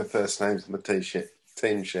longer the first names on the team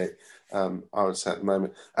sheet. I would say at the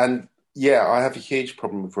moment, and I have a huge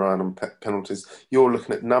problem with Ryan on penalties. You're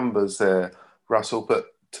looking at numbers there, Russell, but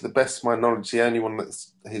to the best of my knowledge, the only one that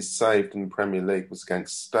he's saved in the Premier League was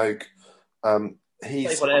against Stoke.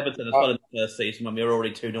 He's got Everton as well in the first season when we were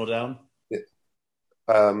already 2-0 down.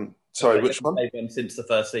 Sorry, which one? Since the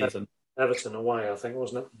first season. Everton away, I think,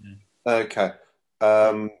 wasn't it? Yeah. Okay.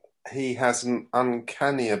 He has an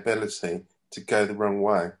uncanny ability to go the wrong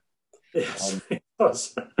way. Yes, he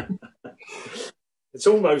does. It's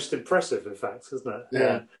almost impressive, in fact, isn't it?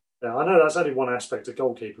 Yeah. I know that's only one aspect of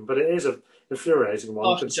goalkeeping, but it is an infuriating one.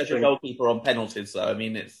 Hard to judge a goalkeeper on penalties, though. I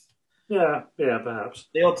mean, it's... Yeah, perhaps.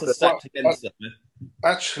 The odds are stacked against them.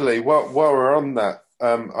 Actually, while we're on that,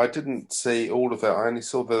 I didn't see all of it. I only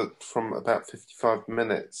saw from about 55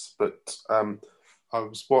 minutes, but I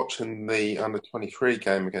was watching the under-23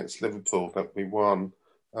 game against Liverpool that we won,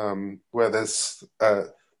 where there's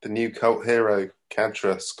the new cult hero,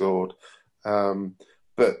 Kadra, scored.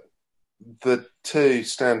 But the 2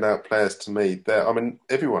 standout players to me,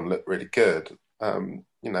 everyone looked really good.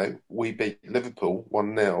 We beat Liverpool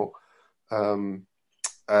 1-0.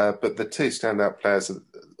 But the 2 standout players are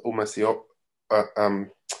almost the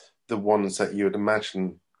ones that you would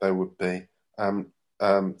imagine they would be.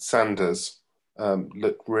 Sanders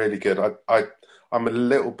looked really good. I'm a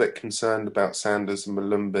little bit concerned about Sanders and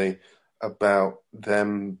Malumbi, about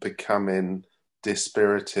them becoming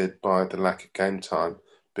dispirited by the lack of game time,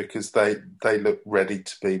 because they look ready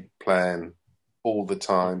to be playing all the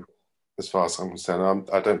time, as far as I'm concerned.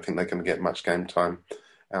 I don't think they're going to get much game time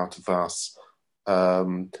out of us.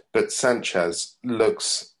 But Sanchez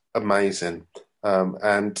looks amazing.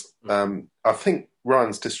 And I think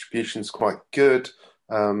Ryan's distribution is quite good.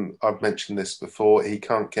 I've mentioned this before. He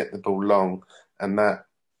can't get the ball long, and that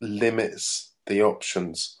limits the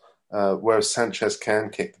options. Whereas Sanchez can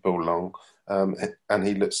kick the ball long, and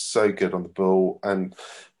he looks so good on the ball. And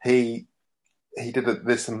he did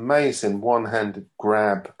this amazing one-handed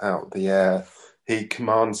grab out of the air. He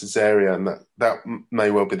commands his area, and that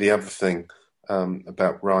may well be the other thing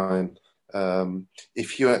about Ryan.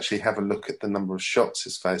 If you actually have a look at the number of shots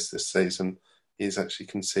he's faced this season, he's actually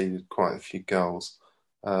conceded quite a few goals.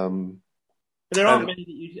 There aren't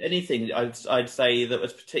anything I'd say that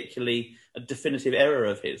was particularly a definitive error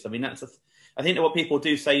of his. I mean, I think that what people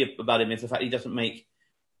do say about him is the fact he doesn't make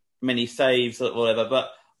many saves or whatever.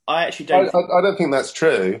 But I actually don't. I don't think that's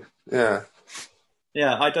true. Yeah.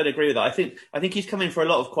 Yeah, I don't agree with that. I think he's come in for a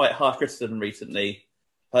lot of quite harsh criticism recently,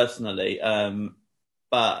 personally.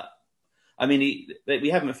 But I mean, we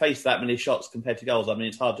haven't faced that many shots compared to goals. I mean,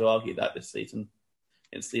 it's hard to argue that this season.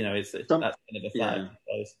 That's kind of a fact. Yeah.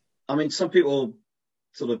 I mean, some people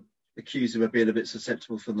sort of accuse him of being a bit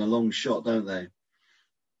susceptible from the long shot, don't they?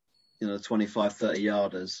 25, 30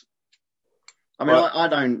 yarders. I mean, I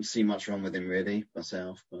don't see much wrong with him really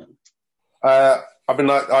myself, but I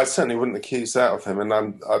certainly wouldn't accuse that of him.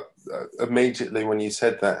 And immediately when you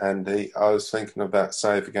said that, Andy, I was thinking of that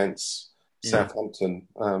save against Southampton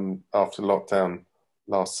after lockdown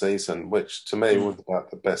last season, which to me was about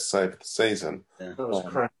the best save of the season. Yeah. That was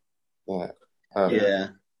crap. Yeah.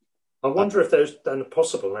 I wonder if there's a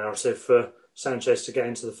possible narrative for Sanchez to get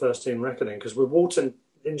into the first team reckoning, because with Wharton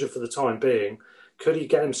injured for the time being, could he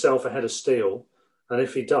get himself ahead of Steele? And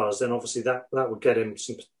if he does, then obviously that would get him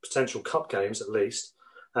some potential cup games at least.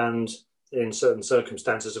 And in certain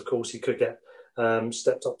circumstances, of course, he could get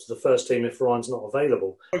stepped up to the first team if Ryan's not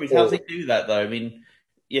available. How does he do that, though? I mean,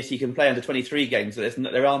 yes, he can play under 23 games, but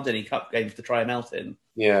there aren't any cup games to try him out in.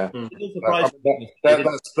 Yeah.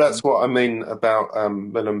 That's what I mean about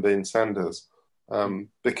Millenby and Sanders.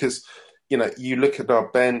 Because, you look at our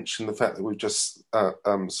bench and the fact that we've just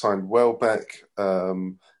signed Welbeck,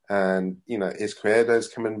 and, Izquierdo's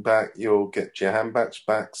coming back. You'll get Jahanbakhsh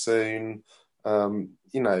back soon.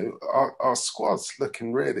 Our squad's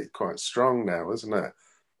looking really quite strong now, isn't it?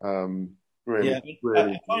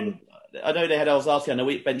 Really. I know they had Alzati on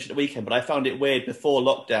the bench at the weekend, but I found it weird before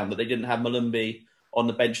lockdown that they didn't have Malumbi on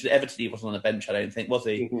the bench. Everton, he wasn't on the bench, I don't think, was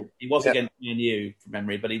he? Mm-hmm. He was against Man U, from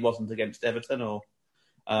memory, but he wasn't against Everton.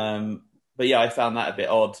 But yeah, I found that a bit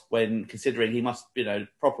odd when considering he must,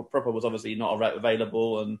 Proper was obviously not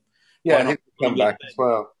available, and he can come back as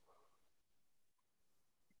well.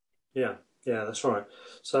 Yeah, that's right.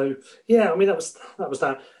 So yeah, I mean that was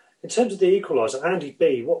that. In terms of the equaliser, Andy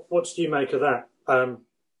B, what do you make of that?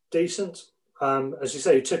 Decent, as you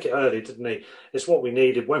say, he took it early, didn't he? It's what we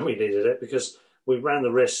needed when we needed it, because we ran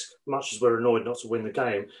the risk, much as we're annoyed not to win the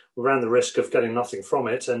game, we ran the risk of getting nothing from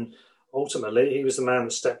it, and ultimately, he was the man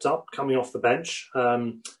that stepped up, coming off the bench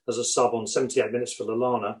as a sub on 78 minutes for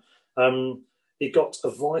Lallana. He got a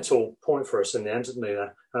vital point for us in the end, didn't he?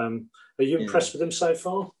 There. Are you impressed with him so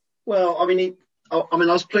far? Well, I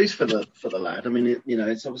was pleased for the lad. I mean,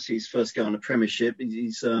 it's obviously his first go on the Premiership.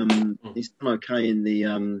 He's done okay in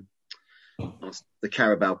the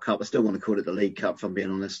Carabao Cup. I still want to call it the League Cup, if I'm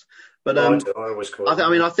being honest. But I always call it.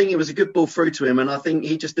 I think it was a good ball through to him, and I think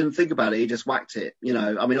he just didn't think about it. He just whacked it.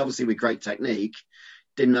 Obviously with great technique,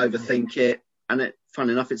 didn't overthink it, and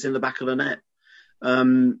funny enough, it's in the back of the net.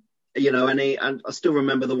 And I still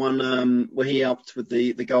remember the one where he helped with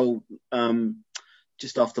the goal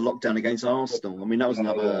just after lockdown against Arsenal. I mean, that was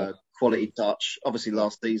another quality touch, obviously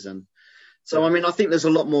last season. So, I think there's a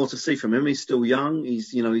lot more to see from him. He's still young.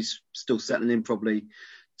 He's still settling in probably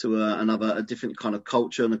to a different kind of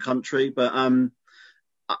culture in the country. But I'm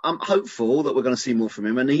hopeful that we're going to see more from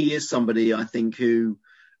him. And he is somebody, I think, who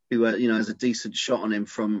has a decent shot on him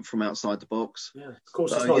from outside the box. Yeah, of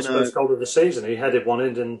course, it's not his first goal of the season. He headed one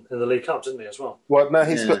in the League Cup, didn't he, as well? Well, no,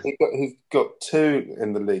 he's got two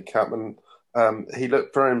in the League Cup, and he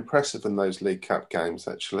looked very impressive in those League Cup games,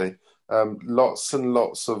 actually. Lots and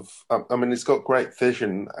lots of... he's got great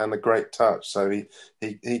vision and a great touch, so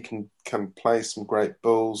he can play some great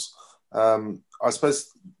balls. I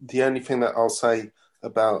suppose the only thing that I'll say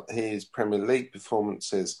about his Premier League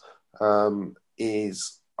performances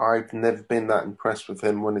is I've never been that impressed with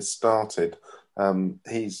him when he started.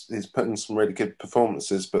 He's put in some really good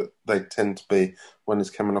performances, but they tend to be when he's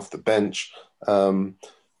coming off the bench.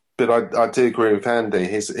 But I do agree with Andy.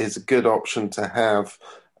 He's a good option to have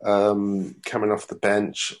coming off the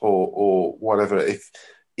bench or whatever.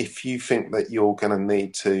 If you think that you're going to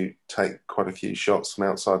need to take quite a few shots from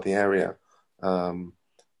outside the area,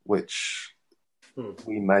 which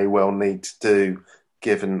we may well need to do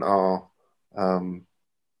given our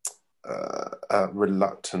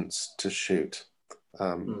reluctance to shoot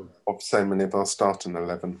of so many of our starting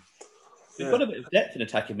 11. We've got a bit of depth in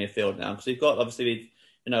attacking midfield now, because we've got obviously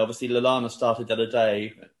Lallana started the other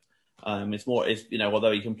day.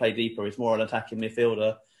 Although he can play deeper, it's more an attacking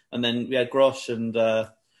midfielder. And then we had Grosh and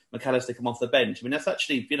McAllister come off the bench. I mean, that's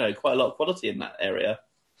actually quite a lot of quality in that area.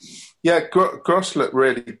 Yeah, Grosh looked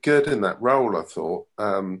really good in that role, I thought.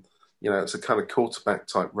 It's a kind of quarterback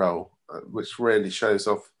type role, which really shows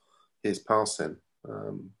off his passing.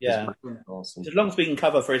 Awesome. As long as we can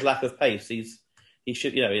cover for his lack of pace, he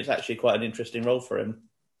should. It's actually quite an interesting role for him.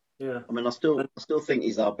 Yeah, I still think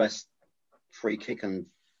he's our best free kick and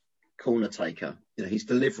corner taker. His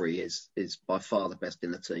delivery is by far the best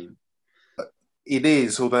in the team. It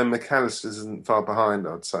is, although McAllister isn't far behind,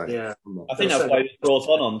 I'd say. Yeah, I think that's why he was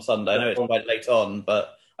brought on Sunday. I know it's quite late on,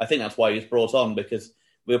 but I think that's why he was brought on, because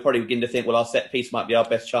we were probably beginning to think, well, our set piece might be our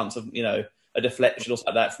best chance of, a deflection or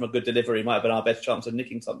something like that from a good delivery might have been our best chance of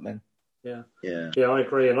nicking something. Yeah, I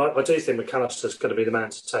agree, and I do think McAllister's going to be the man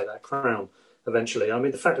to take that crown eventually. I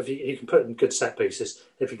mean, the fact that he can put in good set pieces,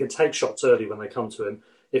 if he can take shots early when they come to him,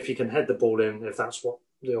 if he can head the ball in, if that's what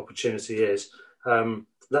the opportunity is,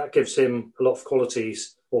 that gives him a lot of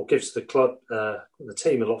qualities, or gives the club, the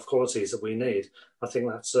team, a lot of qualities that we need. I think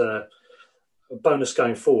that's a bonus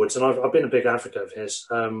going forwards. And I've been a big advocate of his.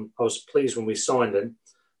 I was pleased when we signed him.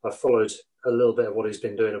 I followed a little bit of what he's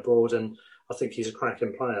been doing abroad, and I think he's a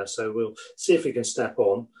cracking player. So we'll see if he can step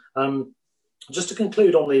on. Just to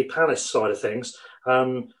conclude on the Palace side of things,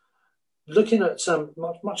 looking at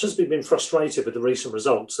much as we've been frustrated with the recent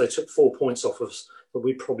results, they took 4 points off us, but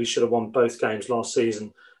we probably should have won both games last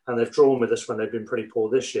season, and they've drawn with us when they've been pretty poor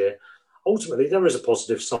this year. Ultimately, there is a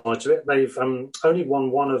positive side to it. They've only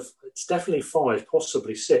won one of, it's definitely 5,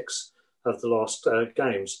 possibly 6 of the last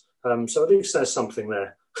games. So at least there's something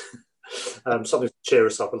there, something to cheer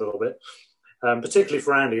us up a little bit, particularly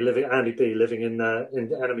for Andy B living in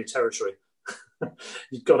enemy territory.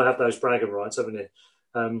 You've got to have those bragging rights, haven't you?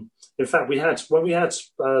 In fact, when we had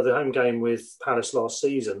the home game with Palace last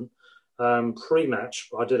season, pre-match,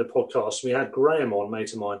 I did a podcast. We had Graham on,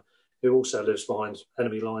 mate of mine, who also lives behind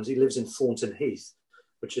enemy lines. He lives in Thornton Heath,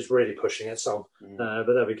 which is really pushing it some. But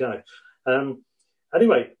there we go.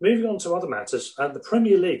 Anyway, moving on to other matters. The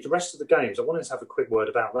Premier League, the rest of the games, I wanted to have a quick word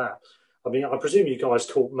about that. I mean, I presume you guys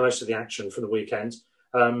caught most of the action from the weekend.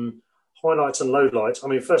 Highlights and lowlights. I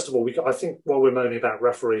mean, first of all, I think while we're moaning about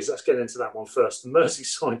referees, let's get into that one first. The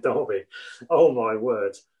Merseyside derby. Oh, my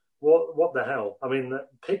word. What the hell? I mean,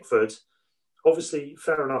 Pickford, obviously,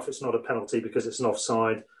 fair enough, it's not a penalty because it's an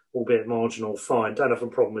offside, albeit marginal, fine. Don't have a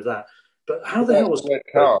problem with that. But how the hell was red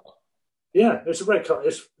card? Yeah, it's a red card.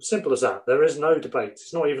 It's simple as that. There is no debate.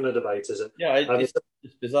 It's not even a debate, is it? Yeah, it's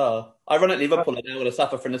bizarre. Ironically, Liverpool are now going to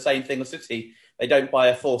suffer from the same thing as City. They don't buy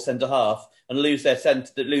a full centre-half and lose their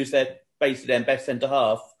basically their best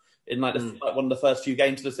centre-half in like one of the first few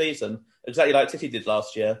games of the season, exactly like City did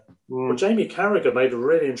last year. Well, Jamie Carragher made a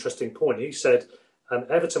really interesting point. He said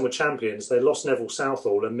Everton were champions. They lost Neville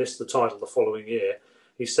Southall and missed the title the following year.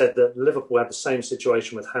 He said that Liverpool had the same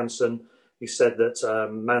situation with Hansen. He said that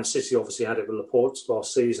Man City obviously had it with Laporte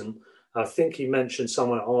last season. I think he mentioned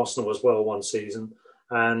someone at Arsenal as well one season.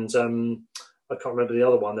 And I can't remember the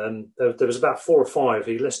other one. And there was about 4 or 5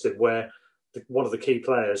 he listed where one of the key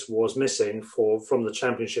players was missing from the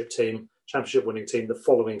championship winning team the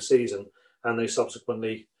following season, and they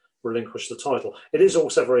subsequently relinquished the title. It is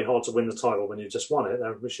also very hard to win the title when you've just won it.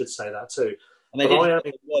 We should say that too. And they were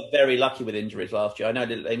very lucky with injuries last year. I know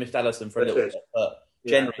they missed Alisson for a little bit, but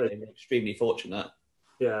generally they were extremely fortunate.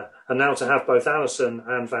 Yeah, and now to have both Alisson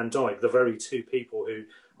and Van Dijk, the very 2 people who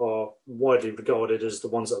are widely regarded as the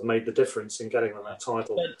ones that have made the difference in getting them that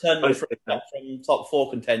title. Turn them from top 4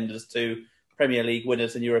 contenders to Premier League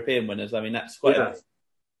winners and European winners. I mean, that's quite...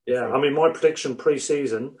 Yeah, I mean, my prediction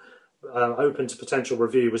pre-season, open to potential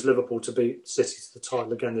review, was Liverpool to beat City to the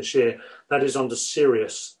title again this year. That is under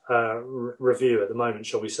serious review at the moment,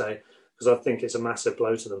 shall we say, because I think it's a massive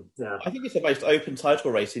blow to them. Yeah, I think it's the most open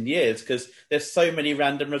title race in years because there's so many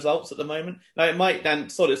random results at the moment. Now, it might then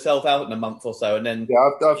sort itself out in a month or so, and then...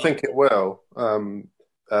 Yeah, I think it will.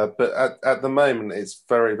 But at the moment, it's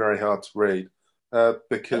very, very hard to read.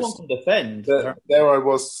 Because I want to defend. There I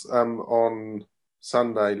was on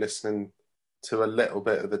Sunday listening to a little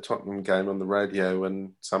bit of the Tottenham game on the radio,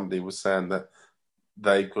 and somebody was saying that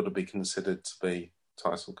they've got to be considered to be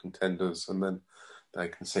title contenders, and then they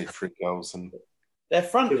concede 3 goals. And their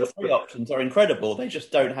front 3 options are incredible. They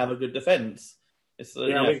just don't have a good defence.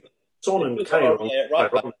 Son and Kane are on fire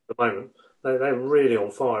at the moment. They're really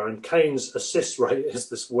on fire, and Kane's assist rate is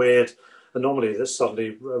this weird anomaly that's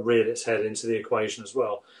suddenly reared its head into the equation as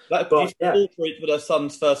well. For the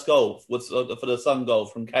Sun's first goal for the Sun goal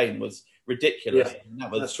from Kane was ridiculous. Yeah,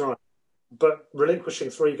 that's right. But relinquishing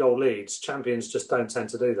 3-goal leads, champions just don't tend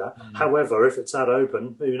to do that. However, if it's that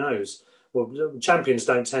open, who knows? Well, champions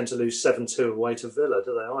don't tend to lose 7-2 away to Villa,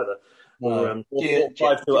 do they either? Or 5-2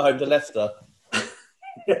 at home to Leicester.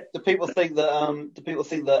 Do people think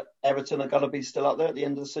that Everton are going to be still up there at the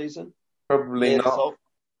end of the season? Probably not.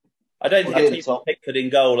 I don't think Pickford in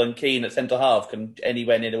goal and Keane at centre half can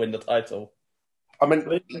anywhere near to win the title. I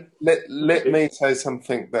mean, let me say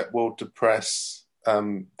something that will depress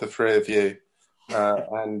the 3 of you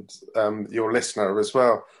and your listener as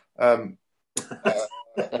well.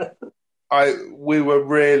 We were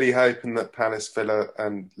really hoping that Palace, Villa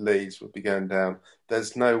and Leeds would be going down.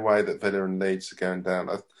 There's no way that Villa and Leeds are going down.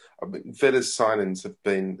 I mean, Villa's signings have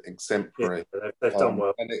been exemplary. Yeah, they've done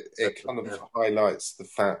well. And it kind of highlights the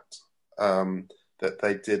fact that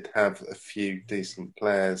they did have a few decent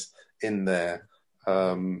players in there.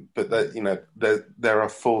 But there are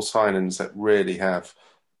 4 signings that really have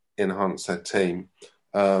enhanced their team.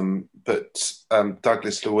 But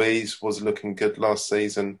Douglas Luiz was looking good last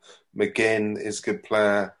season. McGinn is a good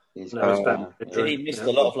player. He missed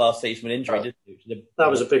a lot of last season with injury, didn't he? That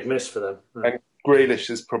was a big miss for them. And Grealish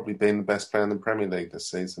has probably been the best player in the Premier League this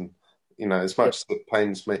season. You know, as much as it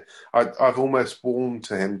pains me, I've almost warmed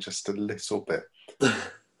to him just a little bit.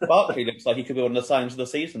 Barkley looks like he could be one of the signs of the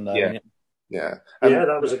season, though. Yeah,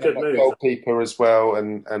 that was a good move. Goalkeeper as well,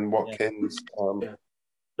 and Watkins. No,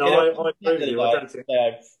 I agree with you.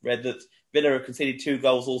 I've read that Villa have conceded 2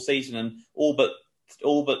 goals all season, and all but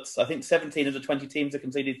I think 17 of the 20 teams have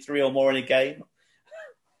conceded 3 or more in a game,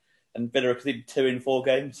 and Villa have conceded 2 in 4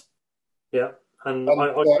 games. Yeah, and I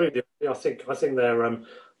agree with you. I think they're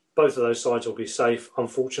both of those sides will be safe.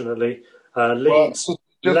 Unfortunately, Leeds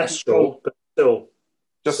less sure, but still.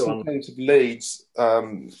 Just in terms of Leeds,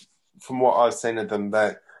 from what I've seen of them,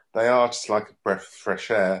 they are just like a breath of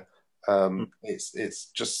fresh air. It's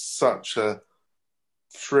just such a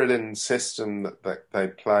thrilling system that they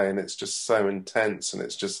play, and it's just so intense, and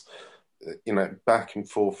it's just back and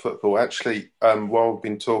forth football. Actually, while we've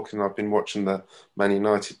been talking, I've been watching the Man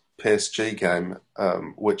United PSG game,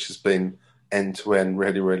 which has been end to end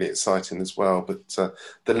really, really exciting as well. But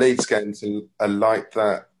the Leeds games are like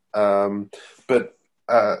that, but.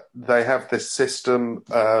 They have this system,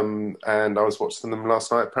 and I was watching them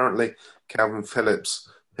last night. Apparently, Calvin Phillips,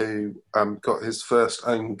 who got his first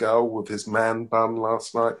own goal with his man bun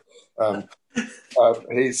last night,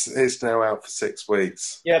 he's now out for 6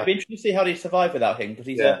 weeks. Yeah, it'd be interesting to see how they survive without him, because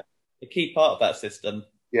he's a key part of that system.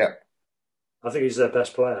 Yeah, I think he's their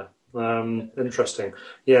best player. Interesting.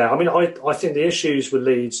 Yeah, I mean, I think the issues with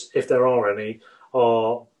Leeds, if there are any,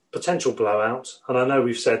 are potential blowout, and I know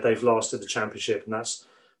we've said they've lasted the Championship, and that's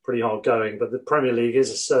pretty hard going. But the Premier League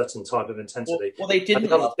is a certain type of intensity. Well, they didn't.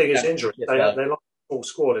 And the other thing is injury. They like a full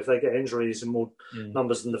squad. If they get injuries in more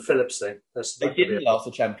numbers than the Phillips thing, they didn't last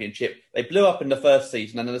the Championship. They blew up in the first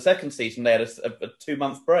season, and in the second season they had a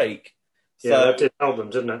 2-month break. So that did help them,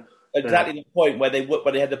 didn't it? Exactly the point where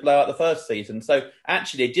they had to blow out the first season. So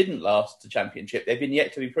actually, they didn't last the Championship. They've been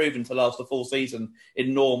yet to be proven to last a full season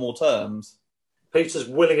in normal terms. Peter's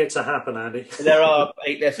willing it to happen, Andy. There are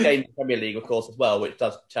 8 less games in the Premier League, of course, as well, which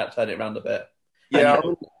does turn it around a bit. Yeah,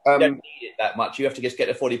 you don't need it that much. You have to just get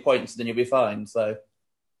to 40 points, and then you'll be fine. So,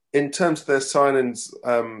 in terms of their signings,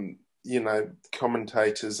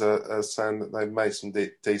 commentators are saying that they've made some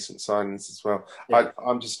decent signings as well. Yeah.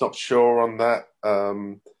 I'm just not sure on that.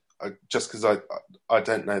 Just because I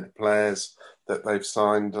don't know the players that they've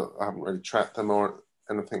signed, I haven't really tracked them or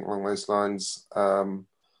anything along those lines.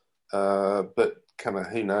 But kind of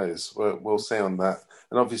who knows? We'll see on that.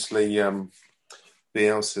 And obviously,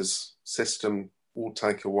 Bielsa's system will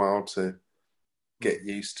take a while to get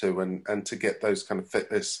used to and to get those kind of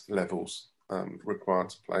fitness levels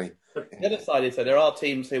required to play. The other side is that there are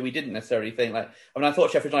teams who we didn't necessarily think I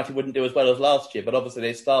thought Sheffield United wouldn't do as well as last year, but obviously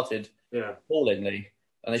they started appallingly.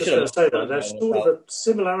 And they should have say that there's sort of a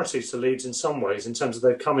similarities to Leeds in some ways, in terms of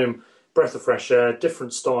they've come in breath of fresh air,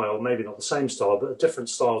 different style, maybe not the same style, but a different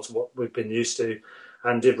style to what we've been used to,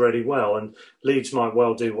 and did really well. And Leeds might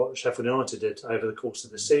well do what Sheffield United did over the course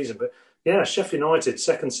of this season. But yeah, Sheffield United,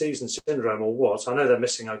 second season syndrome or what? I know they're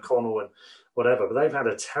missing O'Connell and whatever, but they've had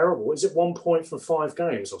a terrible, is it 1 point from 5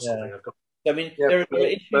 games or something? Yeah. I mean, there are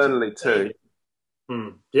issues. Burnley too.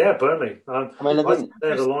 Yeah, Burnley. I think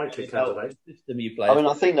they're the likely candidates.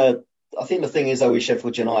 I think the thing is, though, with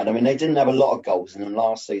Sheffield United, I mean, they didn't have a lot of goals in them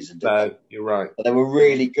last season, did they? You're right. But they were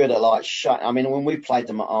really good at when we played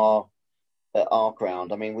them at our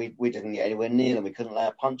ground, I mean, we didn't get anywhere near them. We couldn't lay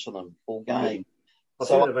a punch on them all game. I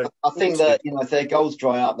think that if their goals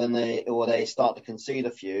dry up, then they start to concede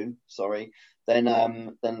a few. Then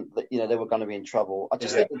they were going to be in trouble. I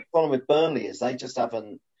just think the problem with Burnley is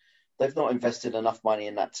they've not invested enough money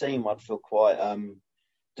in that team. I'd feel quite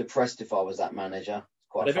depressed if I was that manager.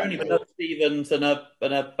 They've only got Stevens and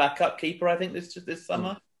a backup keeper, I think, this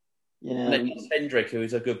summer. Yeah, and then Hendrick, who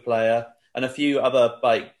is a good player, and a few other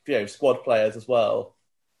squad players as well.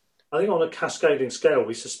 I think on a cascading scale,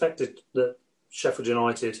 we suspected that Sheffield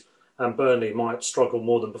United and Burnley might struggle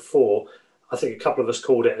more than before. I think a couple of us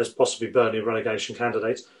called it as possibly Burnley relegation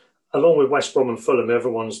candidates. Along with West Brom and Fulham,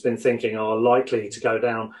 everyone's been thinking are likely to go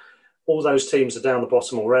down. All those teams are down the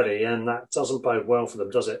bottom already, and that doesn't bode well for them,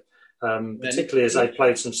 does it? Particularly as they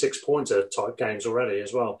played some 6-pointer type games already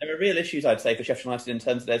as well. There are real issues, I'd say, for Sheffield United in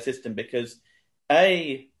terms of their system because,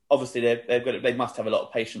 obviously they must have a lot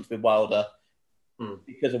of patience with Wilder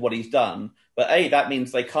because of what he's done. But that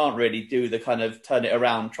means they can't really do the kind of turn it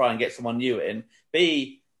around, try and get someone new in.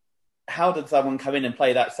 B, how did someone come in and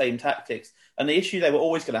play that same tactics? And the issue they were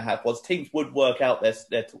always going to have was teams would work out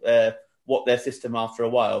their what their system after a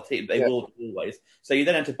while. They will always. So you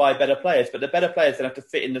then have to buy better players, but the better players then have to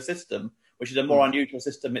fit in the system, which is a more unusual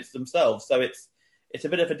system it's themselves. So it's a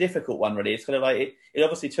bit of a difficult one, really. It's kind of like it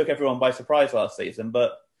obviously took everyone by surprise last season,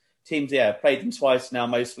 but teams, played them twice now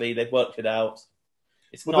mostly. They've worked it out.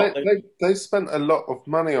 They spent a lot of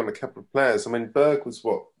money on a couple of players. I mean, Berg was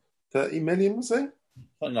what, 30 million, was he?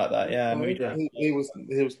 Something like that, yeah. He was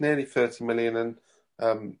nearly 30 million,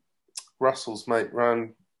 and Russell's mate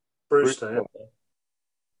Ryan Brewster.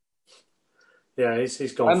 Yeah,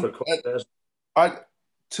 he's gone for quite a bit.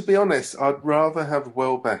 To be honest, I'd rather have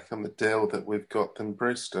Welbeck on the deal that we've got than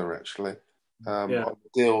Brewster, actually. On the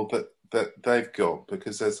deal that they've got,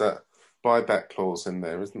 because there's that buyback clause in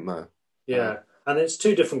there, isn't there? Yeah, and it's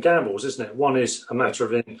two different gambles, isn't it? One is a matter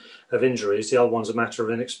of injuries, the other one's a matter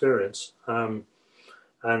of inexperience and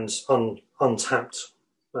untapped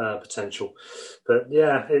potential. But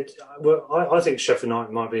yeah, I think Sheffield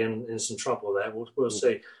United might be in some trouble there. We'll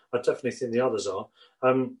see. I definitely think the others are.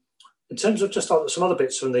 In terms of just some other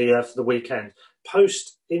bits from the weekend,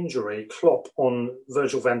 post-injury, Klopp on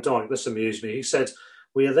Virgil van Dijk, this amused me. He said,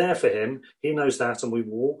 "We are there for him. He knows that, and we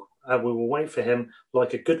will wait for him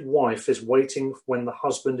like a good wife is waiting when the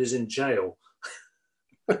husband is in jail."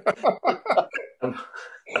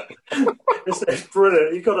 It's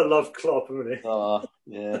brilliant. You've got to love Klopp, haven't you? Oh,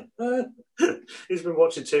 yeah. He's been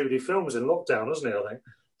watching too many films in lockdown, hasn't he, I think?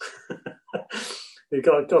 You've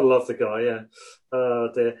got to love the guy, yeah. Oh,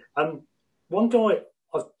 dear. One guy, it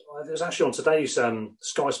was actually on today's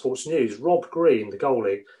Sky Sports News, Rob Green, the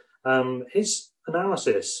goalie, his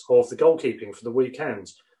analysis of the goalkeeping for the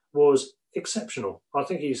weekend was exceptional. I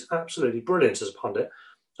think he's absolutely brilliant as a pundit.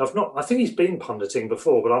 I think he's been punditing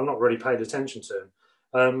before, but I've not really paid attention to him.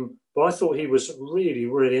 But I thought he was really,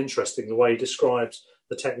 really interesting, the way he described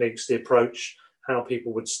the techniques, the approach, how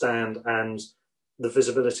people would stand, and the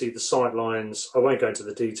visibility, the sidelines. I won't go into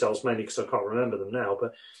the details, mainly because I can't remember them now,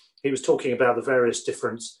 but he was talking about the various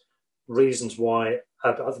different reasons why,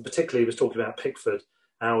 particularly he was talking about Pickford,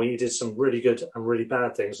 how he did some really good and really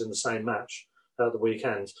bad things in the same match at the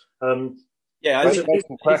weekend. He's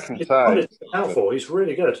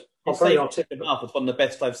really good. Very articulate. It's one of the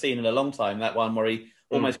best I've seen in a long time. That one where he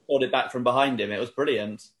almost pulled it back from behind him. It was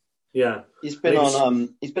brilliant. Yeah, he's been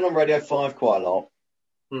on Radio 5 quite a lot.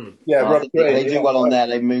 Yeah, they do well on there.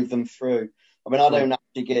 They move them through. I mean, I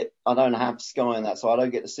don't have Sky and that, so I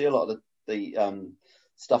don't get to see a lot of the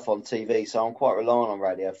stuff on TV. So I'm quite reliant on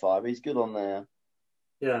Radio 5. He's good on there.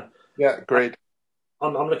 Yeah, great.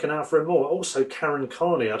 I'm looking out for him more. Also, Karen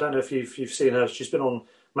Carney. I don't know if you've seen her. She's been on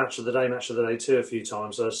Match of the Day 2 a few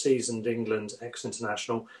times. A seasoned England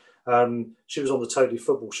ex-international. She was on the Totally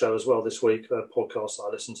Football Show as well this week, a podcast that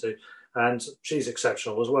I listened to, and she's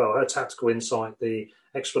exceptional as well. Her tactical insight, the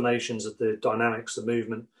explanations of the dynamics, the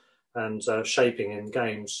movement, and shaping in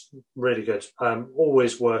games, really good.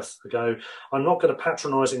 Always worth a go. I'm not going to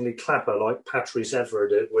patronisingly clap her like Patrice Evra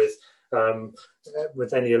did with Eni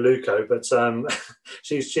Aluko, but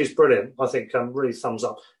she's brilliant. I think really thumbs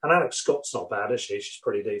up. And Alex Scott's not bad, is she? She's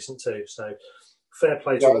pretty decent too. So fair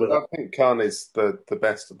play to all of them. I think Carney's the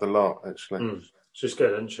best of the lot, actually. She's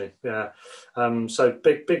good, isn't she? Yeah. So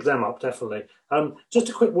big them up, definitely. Just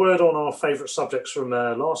a quick word on our favourite subjects from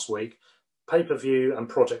last week. Pay-per-view and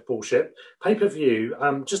Project Bullshit. Pay-per-view,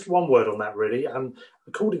 just one word on that, really.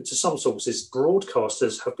 According to some sources,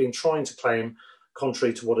 broadcasters have been trying to claim,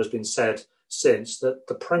 contrary to what has been said since, that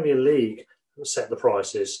the Premier League set the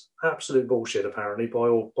prices. Absolute bullshit, apparently, by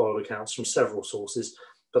all accounts, from several sources.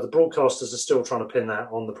 But the broadcasters are still trying to pin that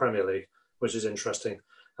on the Premier League, which is interesting.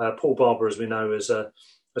 Paul Barber, as we know, has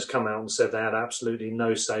come out and said they had absolutely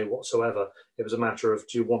no say whatsoever. It was a matter of,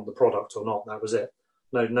 do you want the product or not? That was it.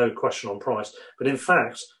 No question on price. But in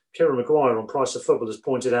fact, Kieran Maguire on Price of Football has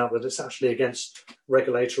pointed out that it's actually against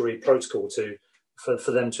regulatory protocol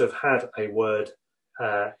for them to have had a word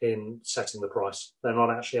in setting the price. They're not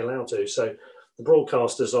actually allowed to. So the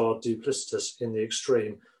broadcasters are duplicitous in the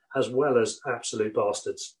extreme, as well as absolute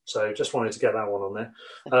bastards. So just wanted to get that one on there.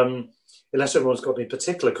 Unless everyone's got any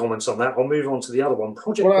particular comments on that, I'll move on to the other one.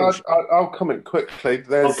 I'll comment quickly.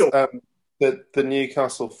 There's the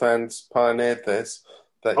Newcastle fans pioneered this.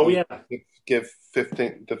 Give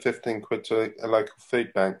 15 quid to a local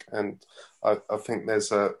food bank, and I think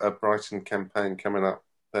there's a Brighton campaign coming up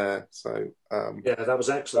there. So that was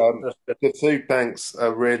excellent. The food banks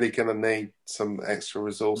are really going to need some extra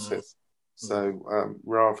resources. So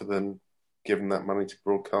rather than giving that money to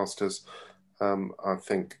broadcasters, I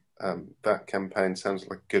think that campaign sounds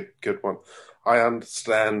like a good one. I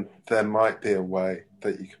understand there might be a way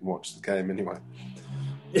that you can watch the game anyway.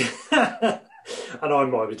 And I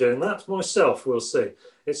might be doing that myself. We'll see.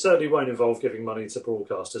 It certainly won't involve giving money to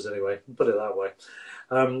broadcasters anyway, put it that way.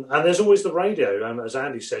 And there's always the radio. As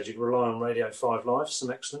Andy said, you can rely on Radio 5 Live,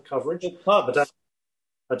 some excellent coverage. All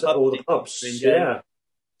the pubs, yeah.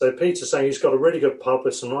 So Peter's saying he's got a really good pub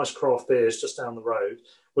with some nice craft beers just down the road,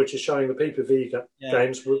 which is showing the PPV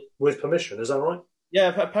games with permission. Is that right? Yeah,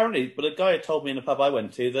 apparently. But a guy had told me in the pub I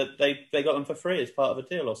went to that they got them for free as part of a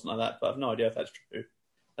deal or something like that. But I've no idea if that's true.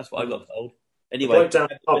 That's what I got told. Anyway, the bloke down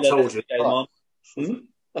the pub told you.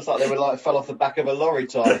 That's like they were like fell off the back of a lorry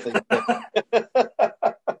type thing.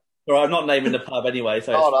 Well, I'm not naming the pub anyway.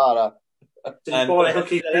 So no. Did you buy a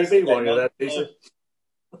hooky TV while you're there, Peter?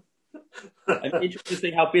 I'm interested to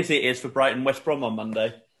see how busy it is for Brighton West Brom on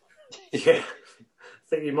Monday. Yeah, I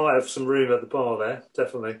think you might have some room at the bar there,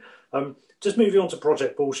 definitely. Just moving on to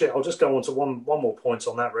Project Bullshit, I'll just go on to one more point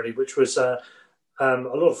on that, really, which was a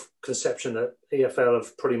lot of conception that EFL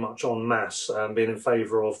have pretty much en masse been in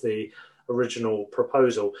favour of the original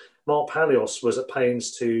proposal. Mark Palios was at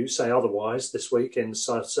pains to say otherwise this week in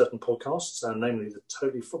certain podcasts, namely the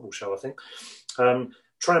Totally Football Show, I think.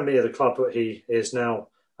 Tranmere, the club that he is now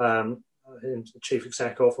chief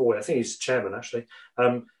exec of, or I think he's chairman actually,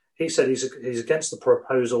 he said he's against the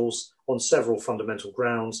proposals on several fundamental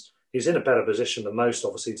grounds. He's in a better position than most,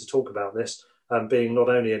 obviously, to talk about this, being not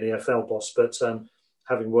only an EFL boss, but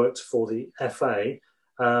having worked for the FA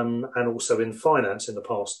and also in finance in the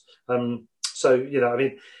past. So,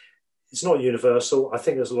 it's not universal. I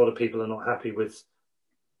think there's a lot of people who are not happy with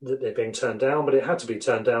that they're being turned down, but it had to be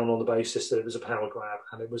turned down on the basis that it was a power grab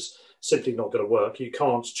and it was simply not going to work. You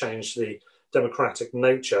can't change the democratic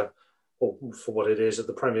nature or for what it is of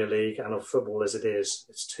the Premier League and of football as it is.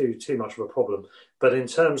 It's too much of a problem. But in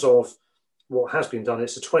terms of what has been done,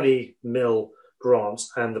 it's a 20 mil grant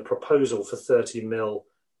and the proposal for 30 mil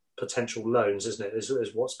potential loans, isn't it,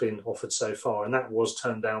 is what's been offered so far. And that was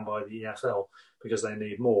turned down by the EFL because they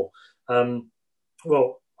need more.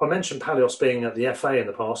 Well, I mentioned Palios being at the FA in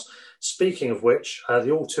the past. Speaking of which, the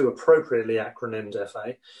all too appropriately acronymed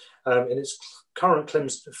FA, in its current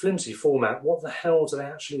flimsy format, what the hell do they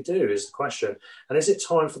actually do is the question. And is it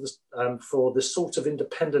time for the sort of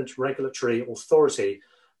independent regulatory authority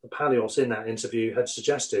that Palios in that interview had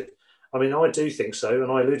suggested? I mean, I do think so,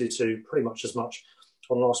 and I alluded to pretty much as much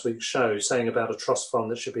on last week's show, saying about a trust fund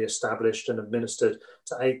that should be established and administered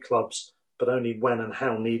to aid clubs, but only when and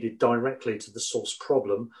how needed directly to the source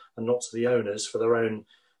problem and not to the owners for their own,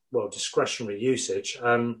 discretionary usage.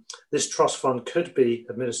 This trust fund could be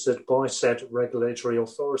administered by said regulatory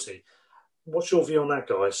authority. What's your view on that,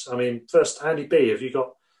 guys? I mean, first, Andy B, have you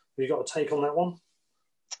got a take on that one?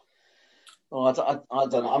 Oh, I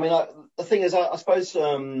don't know. I mean, the thing is, I suppose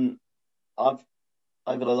I've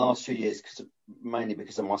over the last few years, mainly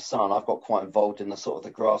because of my son, I've got quite involved in the sort of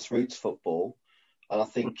the grassroots football. And I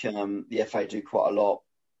think the FA do quite a lot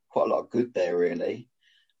of good there, really.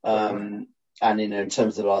 And in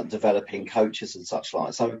terms of like developing coaches and such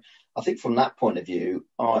like. So I think from that point of view,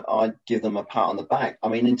 I give them a pat on the back. I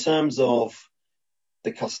mean, in terms of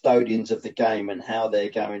the custodians of the game and how they're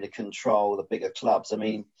going to control the bigger clubs. I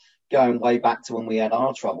mean, going way back to when we had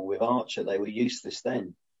our trouble with Archer, they were useless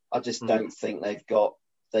then. I just don't think they've got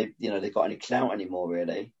any clout anymore,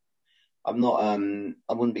 really. I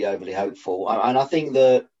wouldn't be overly hopeful. And I think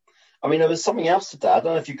that, I mean, there was something else today. I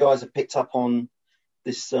don't know if you guys have picked up on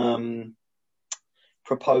this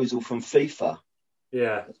proposal from FIFA.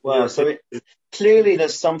 Yeah. Well, so clearly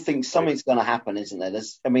there's something's going to happen, isn't there?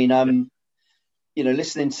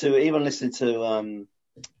 Listening to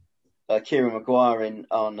Kieran Maguire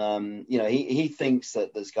he thinks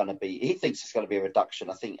that it's going to be a reduction,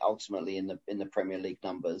 I think, ultimately in the Premier League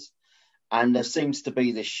numbers. And there seems to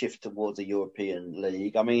be this shift towards a European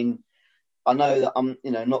league. I mean, I know that I'm,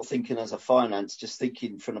 not thinking as a finance, just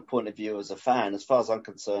thinking from the point of view as a fan. As far as I'm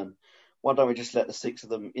concerned, why don't we just let the six of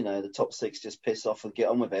them, the top six, just piss off and get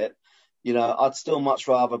on with it? I'd still much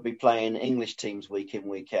rather be playing English teams week in,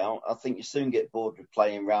 week out. I think you soon get bored with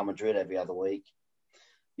playing Real Madrid every other week,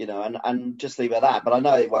 and just leave it at that. But I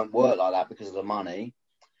know it won't work like that because of the money.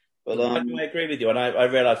 But I agree with you, and I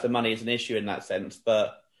realise the money is an issue in that sense,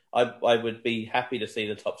 but I would be happy to see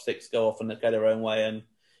the top six go off and go their own way. And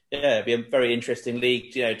it'd be a very interesting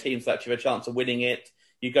league. Teams that actually have a chance of winning it.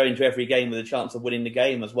 You go into every game with a chance of winning the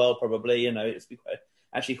game as well, probably. It's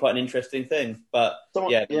actually quite an interesting thing. But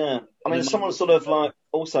I mean, someone sort of like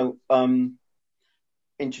also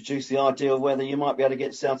introduced the idea of whether you might be able to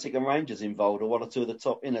get Celtic and Rangers involved, or one or two of the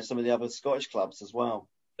top, some of the other Scottish clubs as well.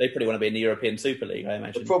 They probably want to be in the European Super League, I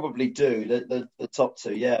imagine. They probably do, the top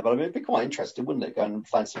two, yeah. But I mean, it'd be quite interesting, wouldn't it, going and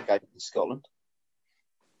playing some games in Scotland?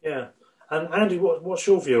 Yeah. And Andy, what's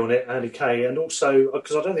your view on it, Andy Kay? And also,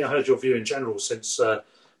 because I don't think I heard your view in general since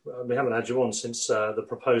we haven't had you on since the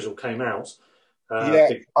proposal came out. I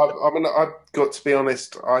mean, I've got to be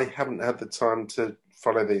honest, I haven't had the time to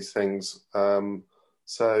follow these things.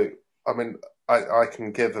 So, I mean, I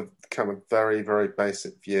can give a kind of very, very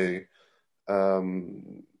basic view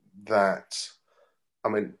that, I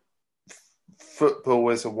mean, football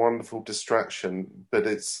is a wonderful distraction, but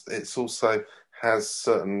it's also has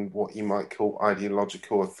certain what you might call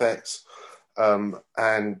ideological effects.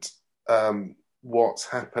 And what's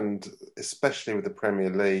happened, especially with the Premier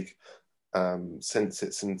League, since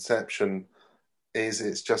its inception, is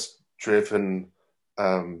it's just driven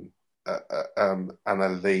an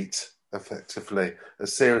elite, effectively, a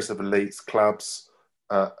series of elite clubs.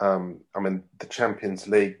 I mean, the Champions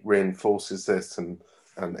League reinforces this and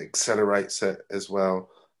accelerates it as well.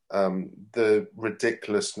 The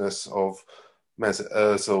ridiculousness of Mesut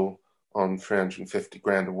Ozil on 350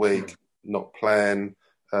 grand a week, not playing,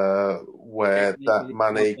 where that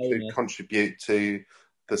money could contribute to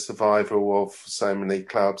the survival of so many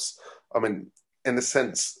clubs. I mean, in a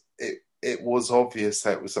sense, it was obvious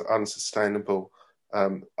that it was unsustainable.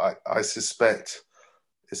 I suspect,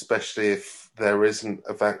 especially if there isn't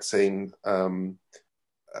a vaccine that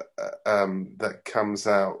comes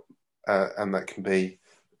out and that can be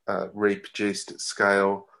reproduced at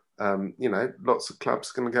scale, lots of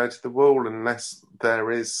clubs are going to go to the wall unless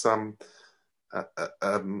there is some, I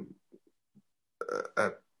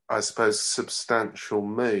suppose, substantial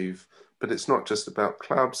move. But it's not just about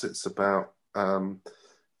clubs; it's about club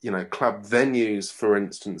venues, for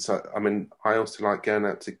instance. I mean, I also like going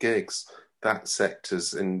out to gigs. That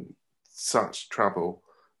sector's in such trouble,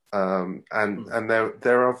 and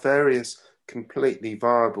there are various completely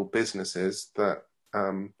viable businesses that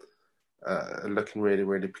are looking really,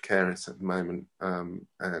 really precarious at the moment,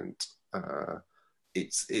 and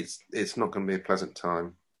it's not going to be a pleasant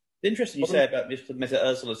time. It's interesting you say about Mesut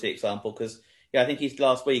Ozil as the example, because I think he's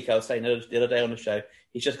last week. I was saying the other day on the show,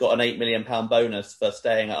 he's just got an £8 million bonus for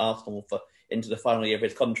staying at Arsenal into the final year of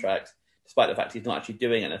his contract, despite the fact he's not actually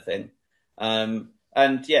doing anything. So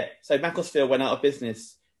Macclesfield went out of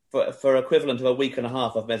business for equivalent of a week and a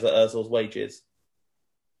half of Mesut Ozil's wages.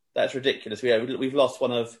 That's ridiculous. We've lost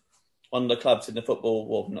one of the clubs in the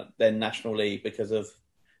football, then National League, because of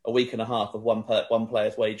a week and a half of one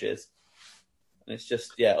player's wages. And it's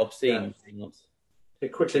just, obscene. Yeah.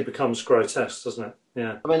 It quickly becomes grotesque, doesn't it?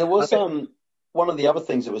 Yeah. I mean, there was one of the other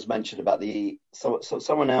things that was mentioned about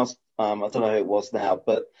someone else, I don't know who it was now,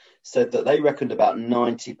 but said that they reckoned about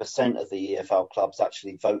 90% of the EFL clubs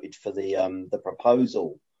actually voted for the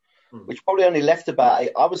proposal, which probably only left about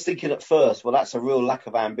 8. I was thinking at first, well, that's a real lack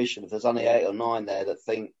of ambition if there's only 8 or 9 there that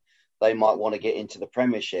think they might want to get into the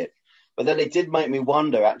Premiership. But then it did make me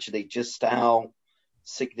wonder, actually, just how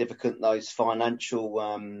significant those financial,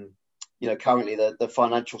 currently the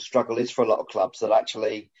financial struggle is for a lot of clubs, that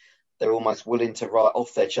actually they're almost willing to write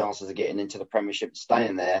off their chances of getting into the Premiership and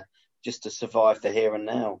staying there just to survive the here and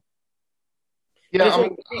now. Yeah, I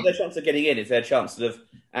mean, their chance of getting in is their chance of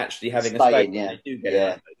actually having a stay. Yeah, they do get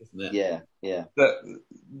in, isn't it? Yeah.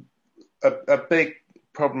 A big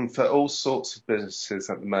problem for all sorts of businesses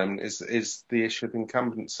at the moment is the issue of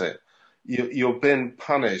incumbency. You're being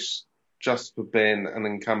punished just for being an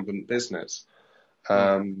incumbent business.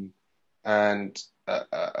 There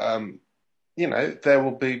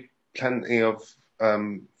will be plenty of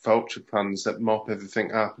vulture funds that mop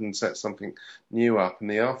everything up and set something new up in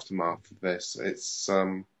the aftermath of this. It's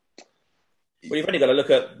well, you've only got to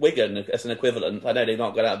look at Wigan as an equivalent. I know they've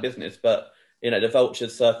not gone out of business, but the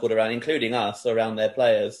vultures circled around, including us, around their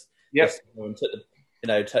players. Yes, and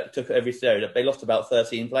took every steer. They lost about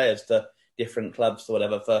 13 players to different clubs or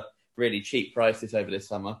whatever for really cheap prices over this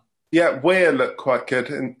summer. Yeah, Weir looked quite good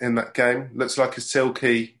in that game. Looks like a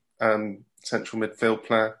silky central midfield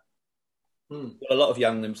player. Got a lot of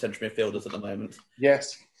young central midfielders at the moment.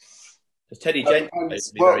 Yes. Because Teddy Jenkins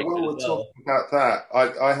to be very good we're as well. talking about that,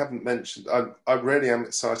 I haven't mentioned. I really am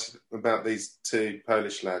excited about these 2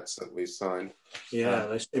 Polish lads that we've signed. Yeah,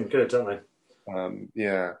 they seem good, don't they?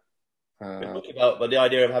 Yeah. We're talking about the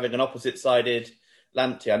idea of having an opposite-sided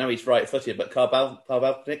Lamptey. I know he's right-footed, but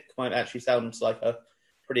Karbałnik might actually sound like a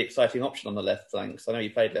pretty exciting option on the left flank. So I know he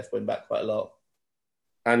played left wing back quite a lot.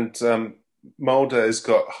 And Mulder has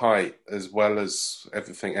got height as well as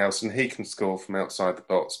everything else, and he can score from outside the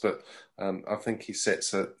box. But I think he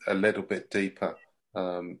sits a little bit deeper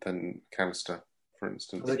than Canister, for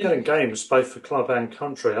instance. They're getting games both for club and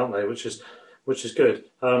country, aren't they? Which is good.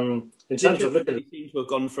 In terms of looking, he seems to have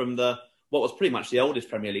gone from what was pretty much the oldest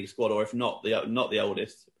Premier League squad, or if not the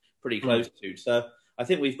oldest, pretty close to. So I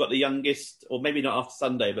think we've got the youngest, or maybe not after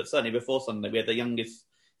Sunday, but certainly before Sunday, we had the youngest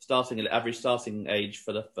average starting age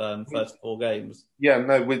for the first 4 games. Yeah,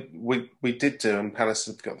 no, we did do, and Palace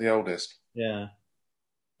have got the oldest. Yeah.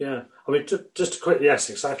 Yeah, I mean, just a quick, yes,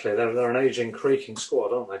 exactly. They're an ageing, creaking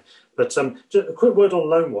squad, aren't they? But just a quick word on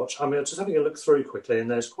loan watch. I mean, I'm just having a look through quickly, and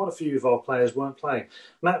there's quite a few of our players weren't playing.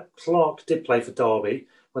 Matt Clark did play for Derby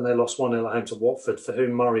when they lost 1-0 at home to Watford, for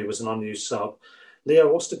whom Murray was an unused sub.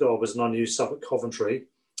 Leo Ostergaard was an unused sub at Coventry.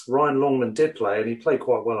 Ryan Longman did play, and he played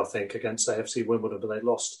quite well, I think, against AFC Wimbledon, but they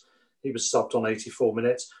lost. He was subbed on 84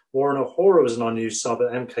 minutes. Warren O'Hora was an unused sub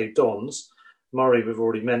at MK Dons. Murray, we've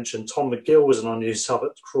already mentioned. Tom McGill was an unused sub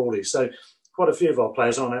at Crawley. So quite a few of our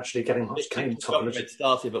players aren't actually getting much game time. It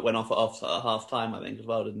started, but went off at half time, I think, as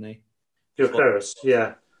well, didn't he? Gil Perez,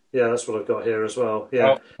 yeah. Yeah, that's what I've got here as well.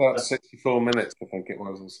 Yeah, about 64 minutes, I think it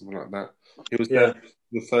was, or something like that. He was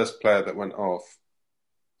the first player that went off.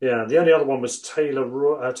 Yeah, the only other one was Taylor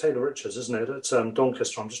Richards, isn't it, at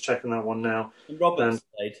Doncaster? I'm just checking that one now. And Roberts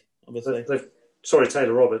played, obviously. Sorry,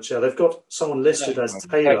 Taylor Roberts. Yeah, they've got someone listed as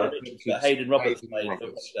Taylor. Hayden Roberts played for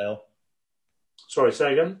Rochdale. Sorry,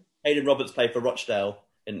 say again? Hayden Roberts played for Rochdale.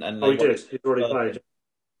 He did. He's already played.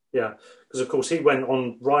 Yeah, because of course he went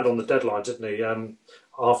on right on the deadline, didn't he?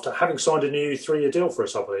 After having signed a new 3-year deal for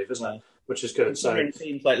us, I believe, isn't it? Which is good. So it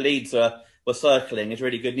seems like Leeds were circling is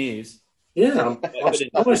really good news. Yeah, I'm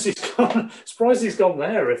surprised he's gone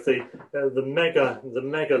there. If the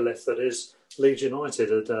mega lift that is Leeds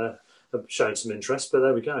United had shown some interest, but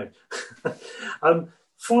there we go.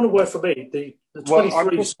 Final word for me: the 23s. Well, I'm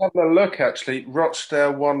just having a look. Actually,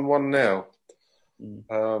 Rochdale won 1-0.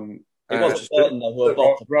 It wasn't certain though who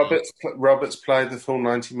were Roberts played the full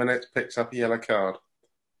 90 minutes, picked up a yellow card.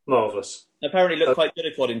 Marvellous. Apparently, looked quite good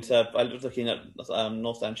according to. I was looking at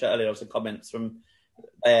North Stand chat earlier. There was some comments from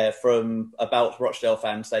about Rochdale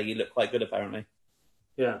fans saying he looked quite good. Apparently,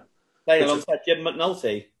 yeah. Playing alongside Jim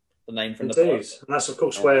McNulty, the name from the and that's of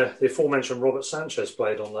course where the aforementioned Robert Sanchez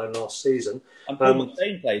played on loan last season. And Paul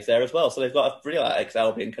McLean plays there as well, so they've got a real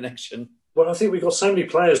ex-Albion connection. Well, I think we've got so many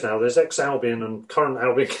players now. There's ex-Albion and current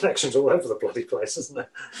Albion connections all over the bloody place, isn't there?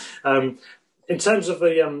 In terms of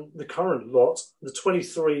the current lot, the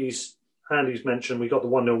 23s, Andy's mentioned, we got the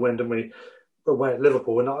 1-0 win, didn't we? Away at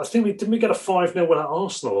Liverpool. And I think didn't we get a 5-0 win at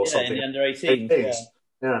Arsenal or something? In the under-18s.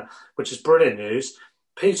 Yeah, which is brilliant news.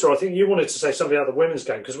 Peter, I think you wanted to say something about the women's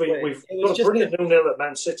game, because we've got a brilliant 0-0 at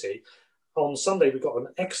Man City. On Sunday, we got an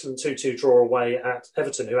excellent 2-2 draw away at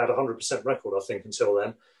Everton, who had a 100% record, I think, until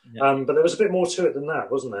then. Yeah. But there was a bit more to it than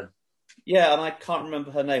that, wasn't there? Yeah, and I can't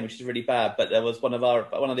remember her name, which is really bad. But there was one of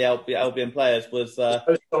the Albion players was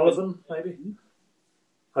O'Sullivan, maybe.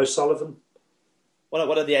 O'Sullivan.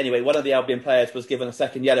 One of the Albion players was given a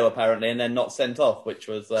second yellow apparently, and then not sent off, which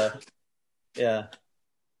was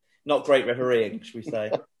not great refereeing, should we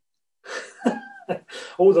say?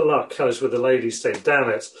 All the luck goes with the ladies' team. Damn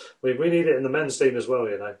it, we need it in the men's team as well,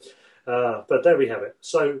 you know. But there we have it.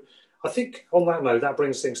 So I think on that note, that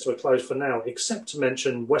brings things to a close for now, except to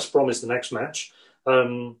mention West Brom is the next match,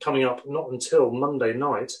 coming up not until Monday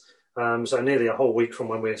night, so nearly a whole week from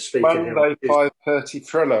when we're speaking. Monday 5:30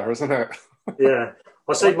 thriller, isn't it? Yeah,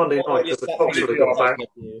 I say Monday night because the clocks would have got back.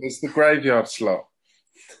 It's the graveyard slot.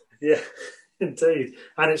 Yeah, indeed,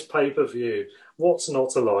 and it's pay-per-view. What's not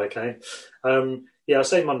to like, eh? Yeah, I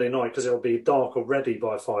say Monday night because it'll be dark already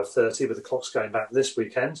by 5:30 with the clocks going back this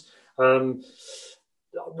weekend.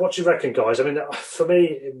 What do you reckon, guys? I mean, for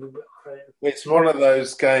me... It's one of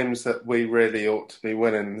those games that we really ought to be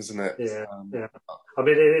winning, isn't it? Yeah, yeah. I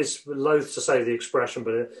mean, it is loath to say the expression,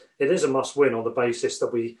 but it is a must-win on the basis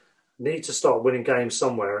that we need to start winning games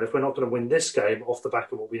somewhere. And if we're not going to win this game off the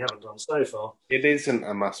back of what we haven't done so far... It isn't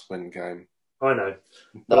a must-win game. I know.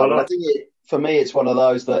 No, I think for me, it's one of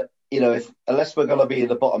those that, you know, unless we're going to be in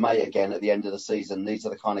the bottom 8 again at the end of the season, these are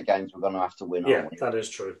the kind of games we're going to have to win. Yeah, that is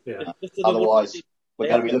true. Yeah. Otherwise, we're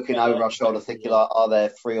going to be looking over our shoulder thinking, like, are there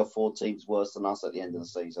 3 or 4 teams worse than us at the end of the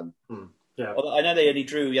season? Yeah. Well, I know they only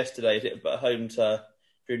drew yesterday, at home to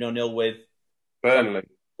drew 0-0 with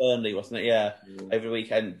Burnley, wasn't it? Yeah, over the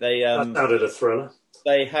weekend. That sounded a thriller.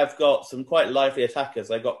 They have got some quite lively attackers.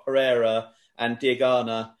 They've got Pereira and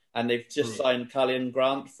Diagana, and they've just signed Callian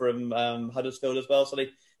Grant from Huddersfield as well. So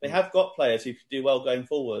they have got players who could do well going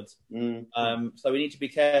forwards. So we need to be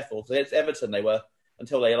careful. So it's Everton. They were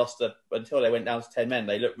until they went down to 10 men.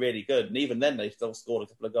 They looked really good, and even then they still scored a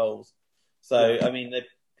couple of goals. So I mean,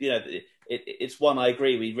 it's one I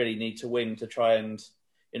agree we really need to win to try and.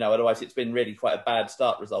 Otherwise it's been really quite a bad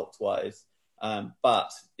start results-wise.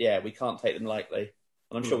 But, yeah, we can't take them lightly.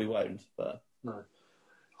 And I'm sure we won't. But no.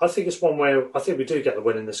 I think it's one where I think we do get the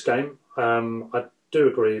win in this game. I do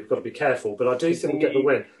agree you've got to be careful, but I do think we'll get the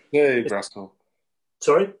win. Yeah, Russell.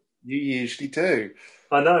 Sorry? You usually do.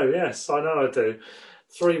 I know, yes, I know I do.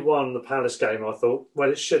 3-1 the Palace game, I thought.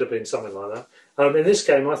 Well, it should have been something like that. In this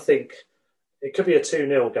game, I think it could be a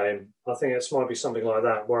 2-0 game. I think it might be something like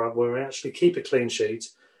that, where we actually keep a clean sheet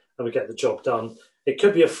and we get the job done. It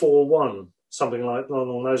could be a 4-1, something like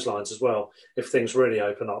along those lines as well, if things really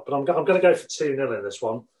open up. But I'm going to go for 2-0 in this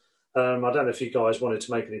one. I don't know if you guys wanted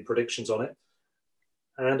to make any predictions on it.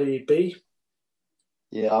 Andy B?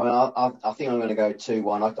 Yeah, I mean, I think I'm going to go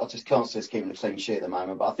 2-1. I just can't see us keeping a clean sheet at the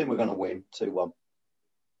moment, but I think we're going to win 2-1.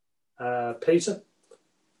 Peter?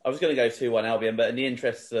 I was going to go 2-1 Albion, but in the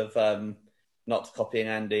interests of not copying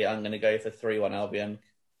Andy, I'm going to go for 3-1 Albion.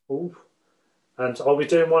 Ooh. And are we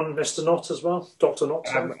doing one, Mr. Knott, as well? Dr. Knott?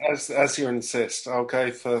 As you insist, I'll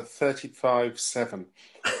go for 35-7.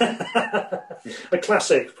 A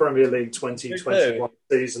classic Premier League 2021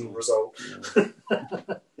 season result.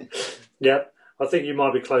 Yeah, I think you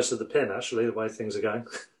might be close to the pin, actually, the way things are going.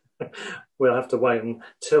 We'll have to wait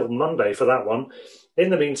until Monday for that one. In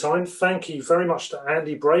the meantime, thank you very much to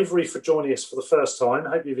Andy Bravery for joining us for the first time.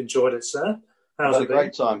 I hope you've enjoyed it, sir. How's it been?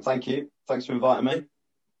 Great time. Thank you. Thanks for inviting me.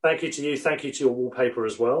 Thank you to you. Thank you to your Wallpaper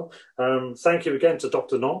as well. Thank you again to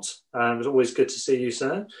Dr. Knott. It was always good to see you,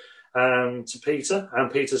 sir. To Peter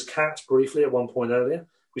and Peter's cat briefly at one point earlier.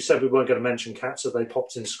 We said we weren't going to mention cats, so they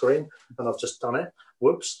popped in screen, and I've just done it.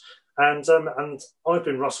 Whoops. And I've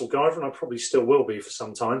been Russell Guyver, and I probably still will be for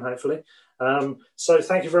some time, hopefully. So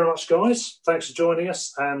thank you very much, guys. Thanks for joining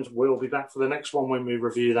us, and we'll be back for the next one when we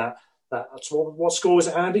review that. What score was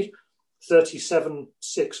it, Andy?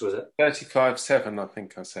 37-6, was it? 35-7, I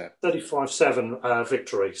think I said. 35-7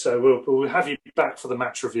 victory. So we'll have you back for the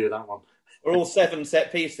match review, that one. We're all 7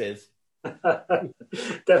 set pieces.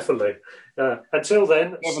 Definitely. Until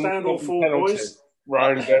then, stand or fall, boys.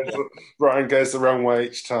 Ryan goes the wrong way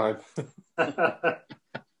each time.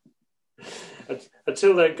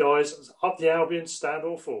 Until then, guys, up the Albion, stand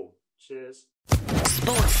or fall. Cheers.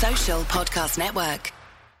 Sports Social Podcast Network.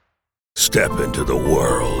 Step into the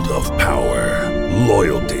world of power,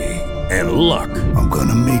 loyalty, and luck. I'm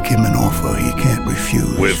gonna make him an offer he can't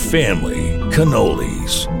refuse. With family,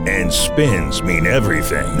 cannolis, and spins mean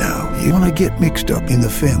everything. Now, you wanna get mixed up in the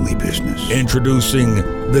family business. Introducing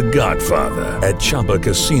The Godfather at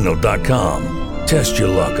ChumbaCasino.com. Test your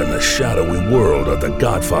luck in the shadowy world of The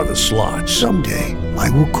Godfather slot. Someday, I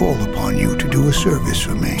will call upon you to do a service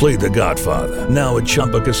for me. Play The Godfather, now at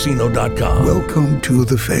ChumbaCasino.com. Welcome to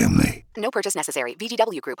the family. No purchase necessary.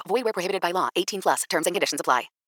 VGW Group. Void where prohibited by law. 18+. Terms and conditions apply.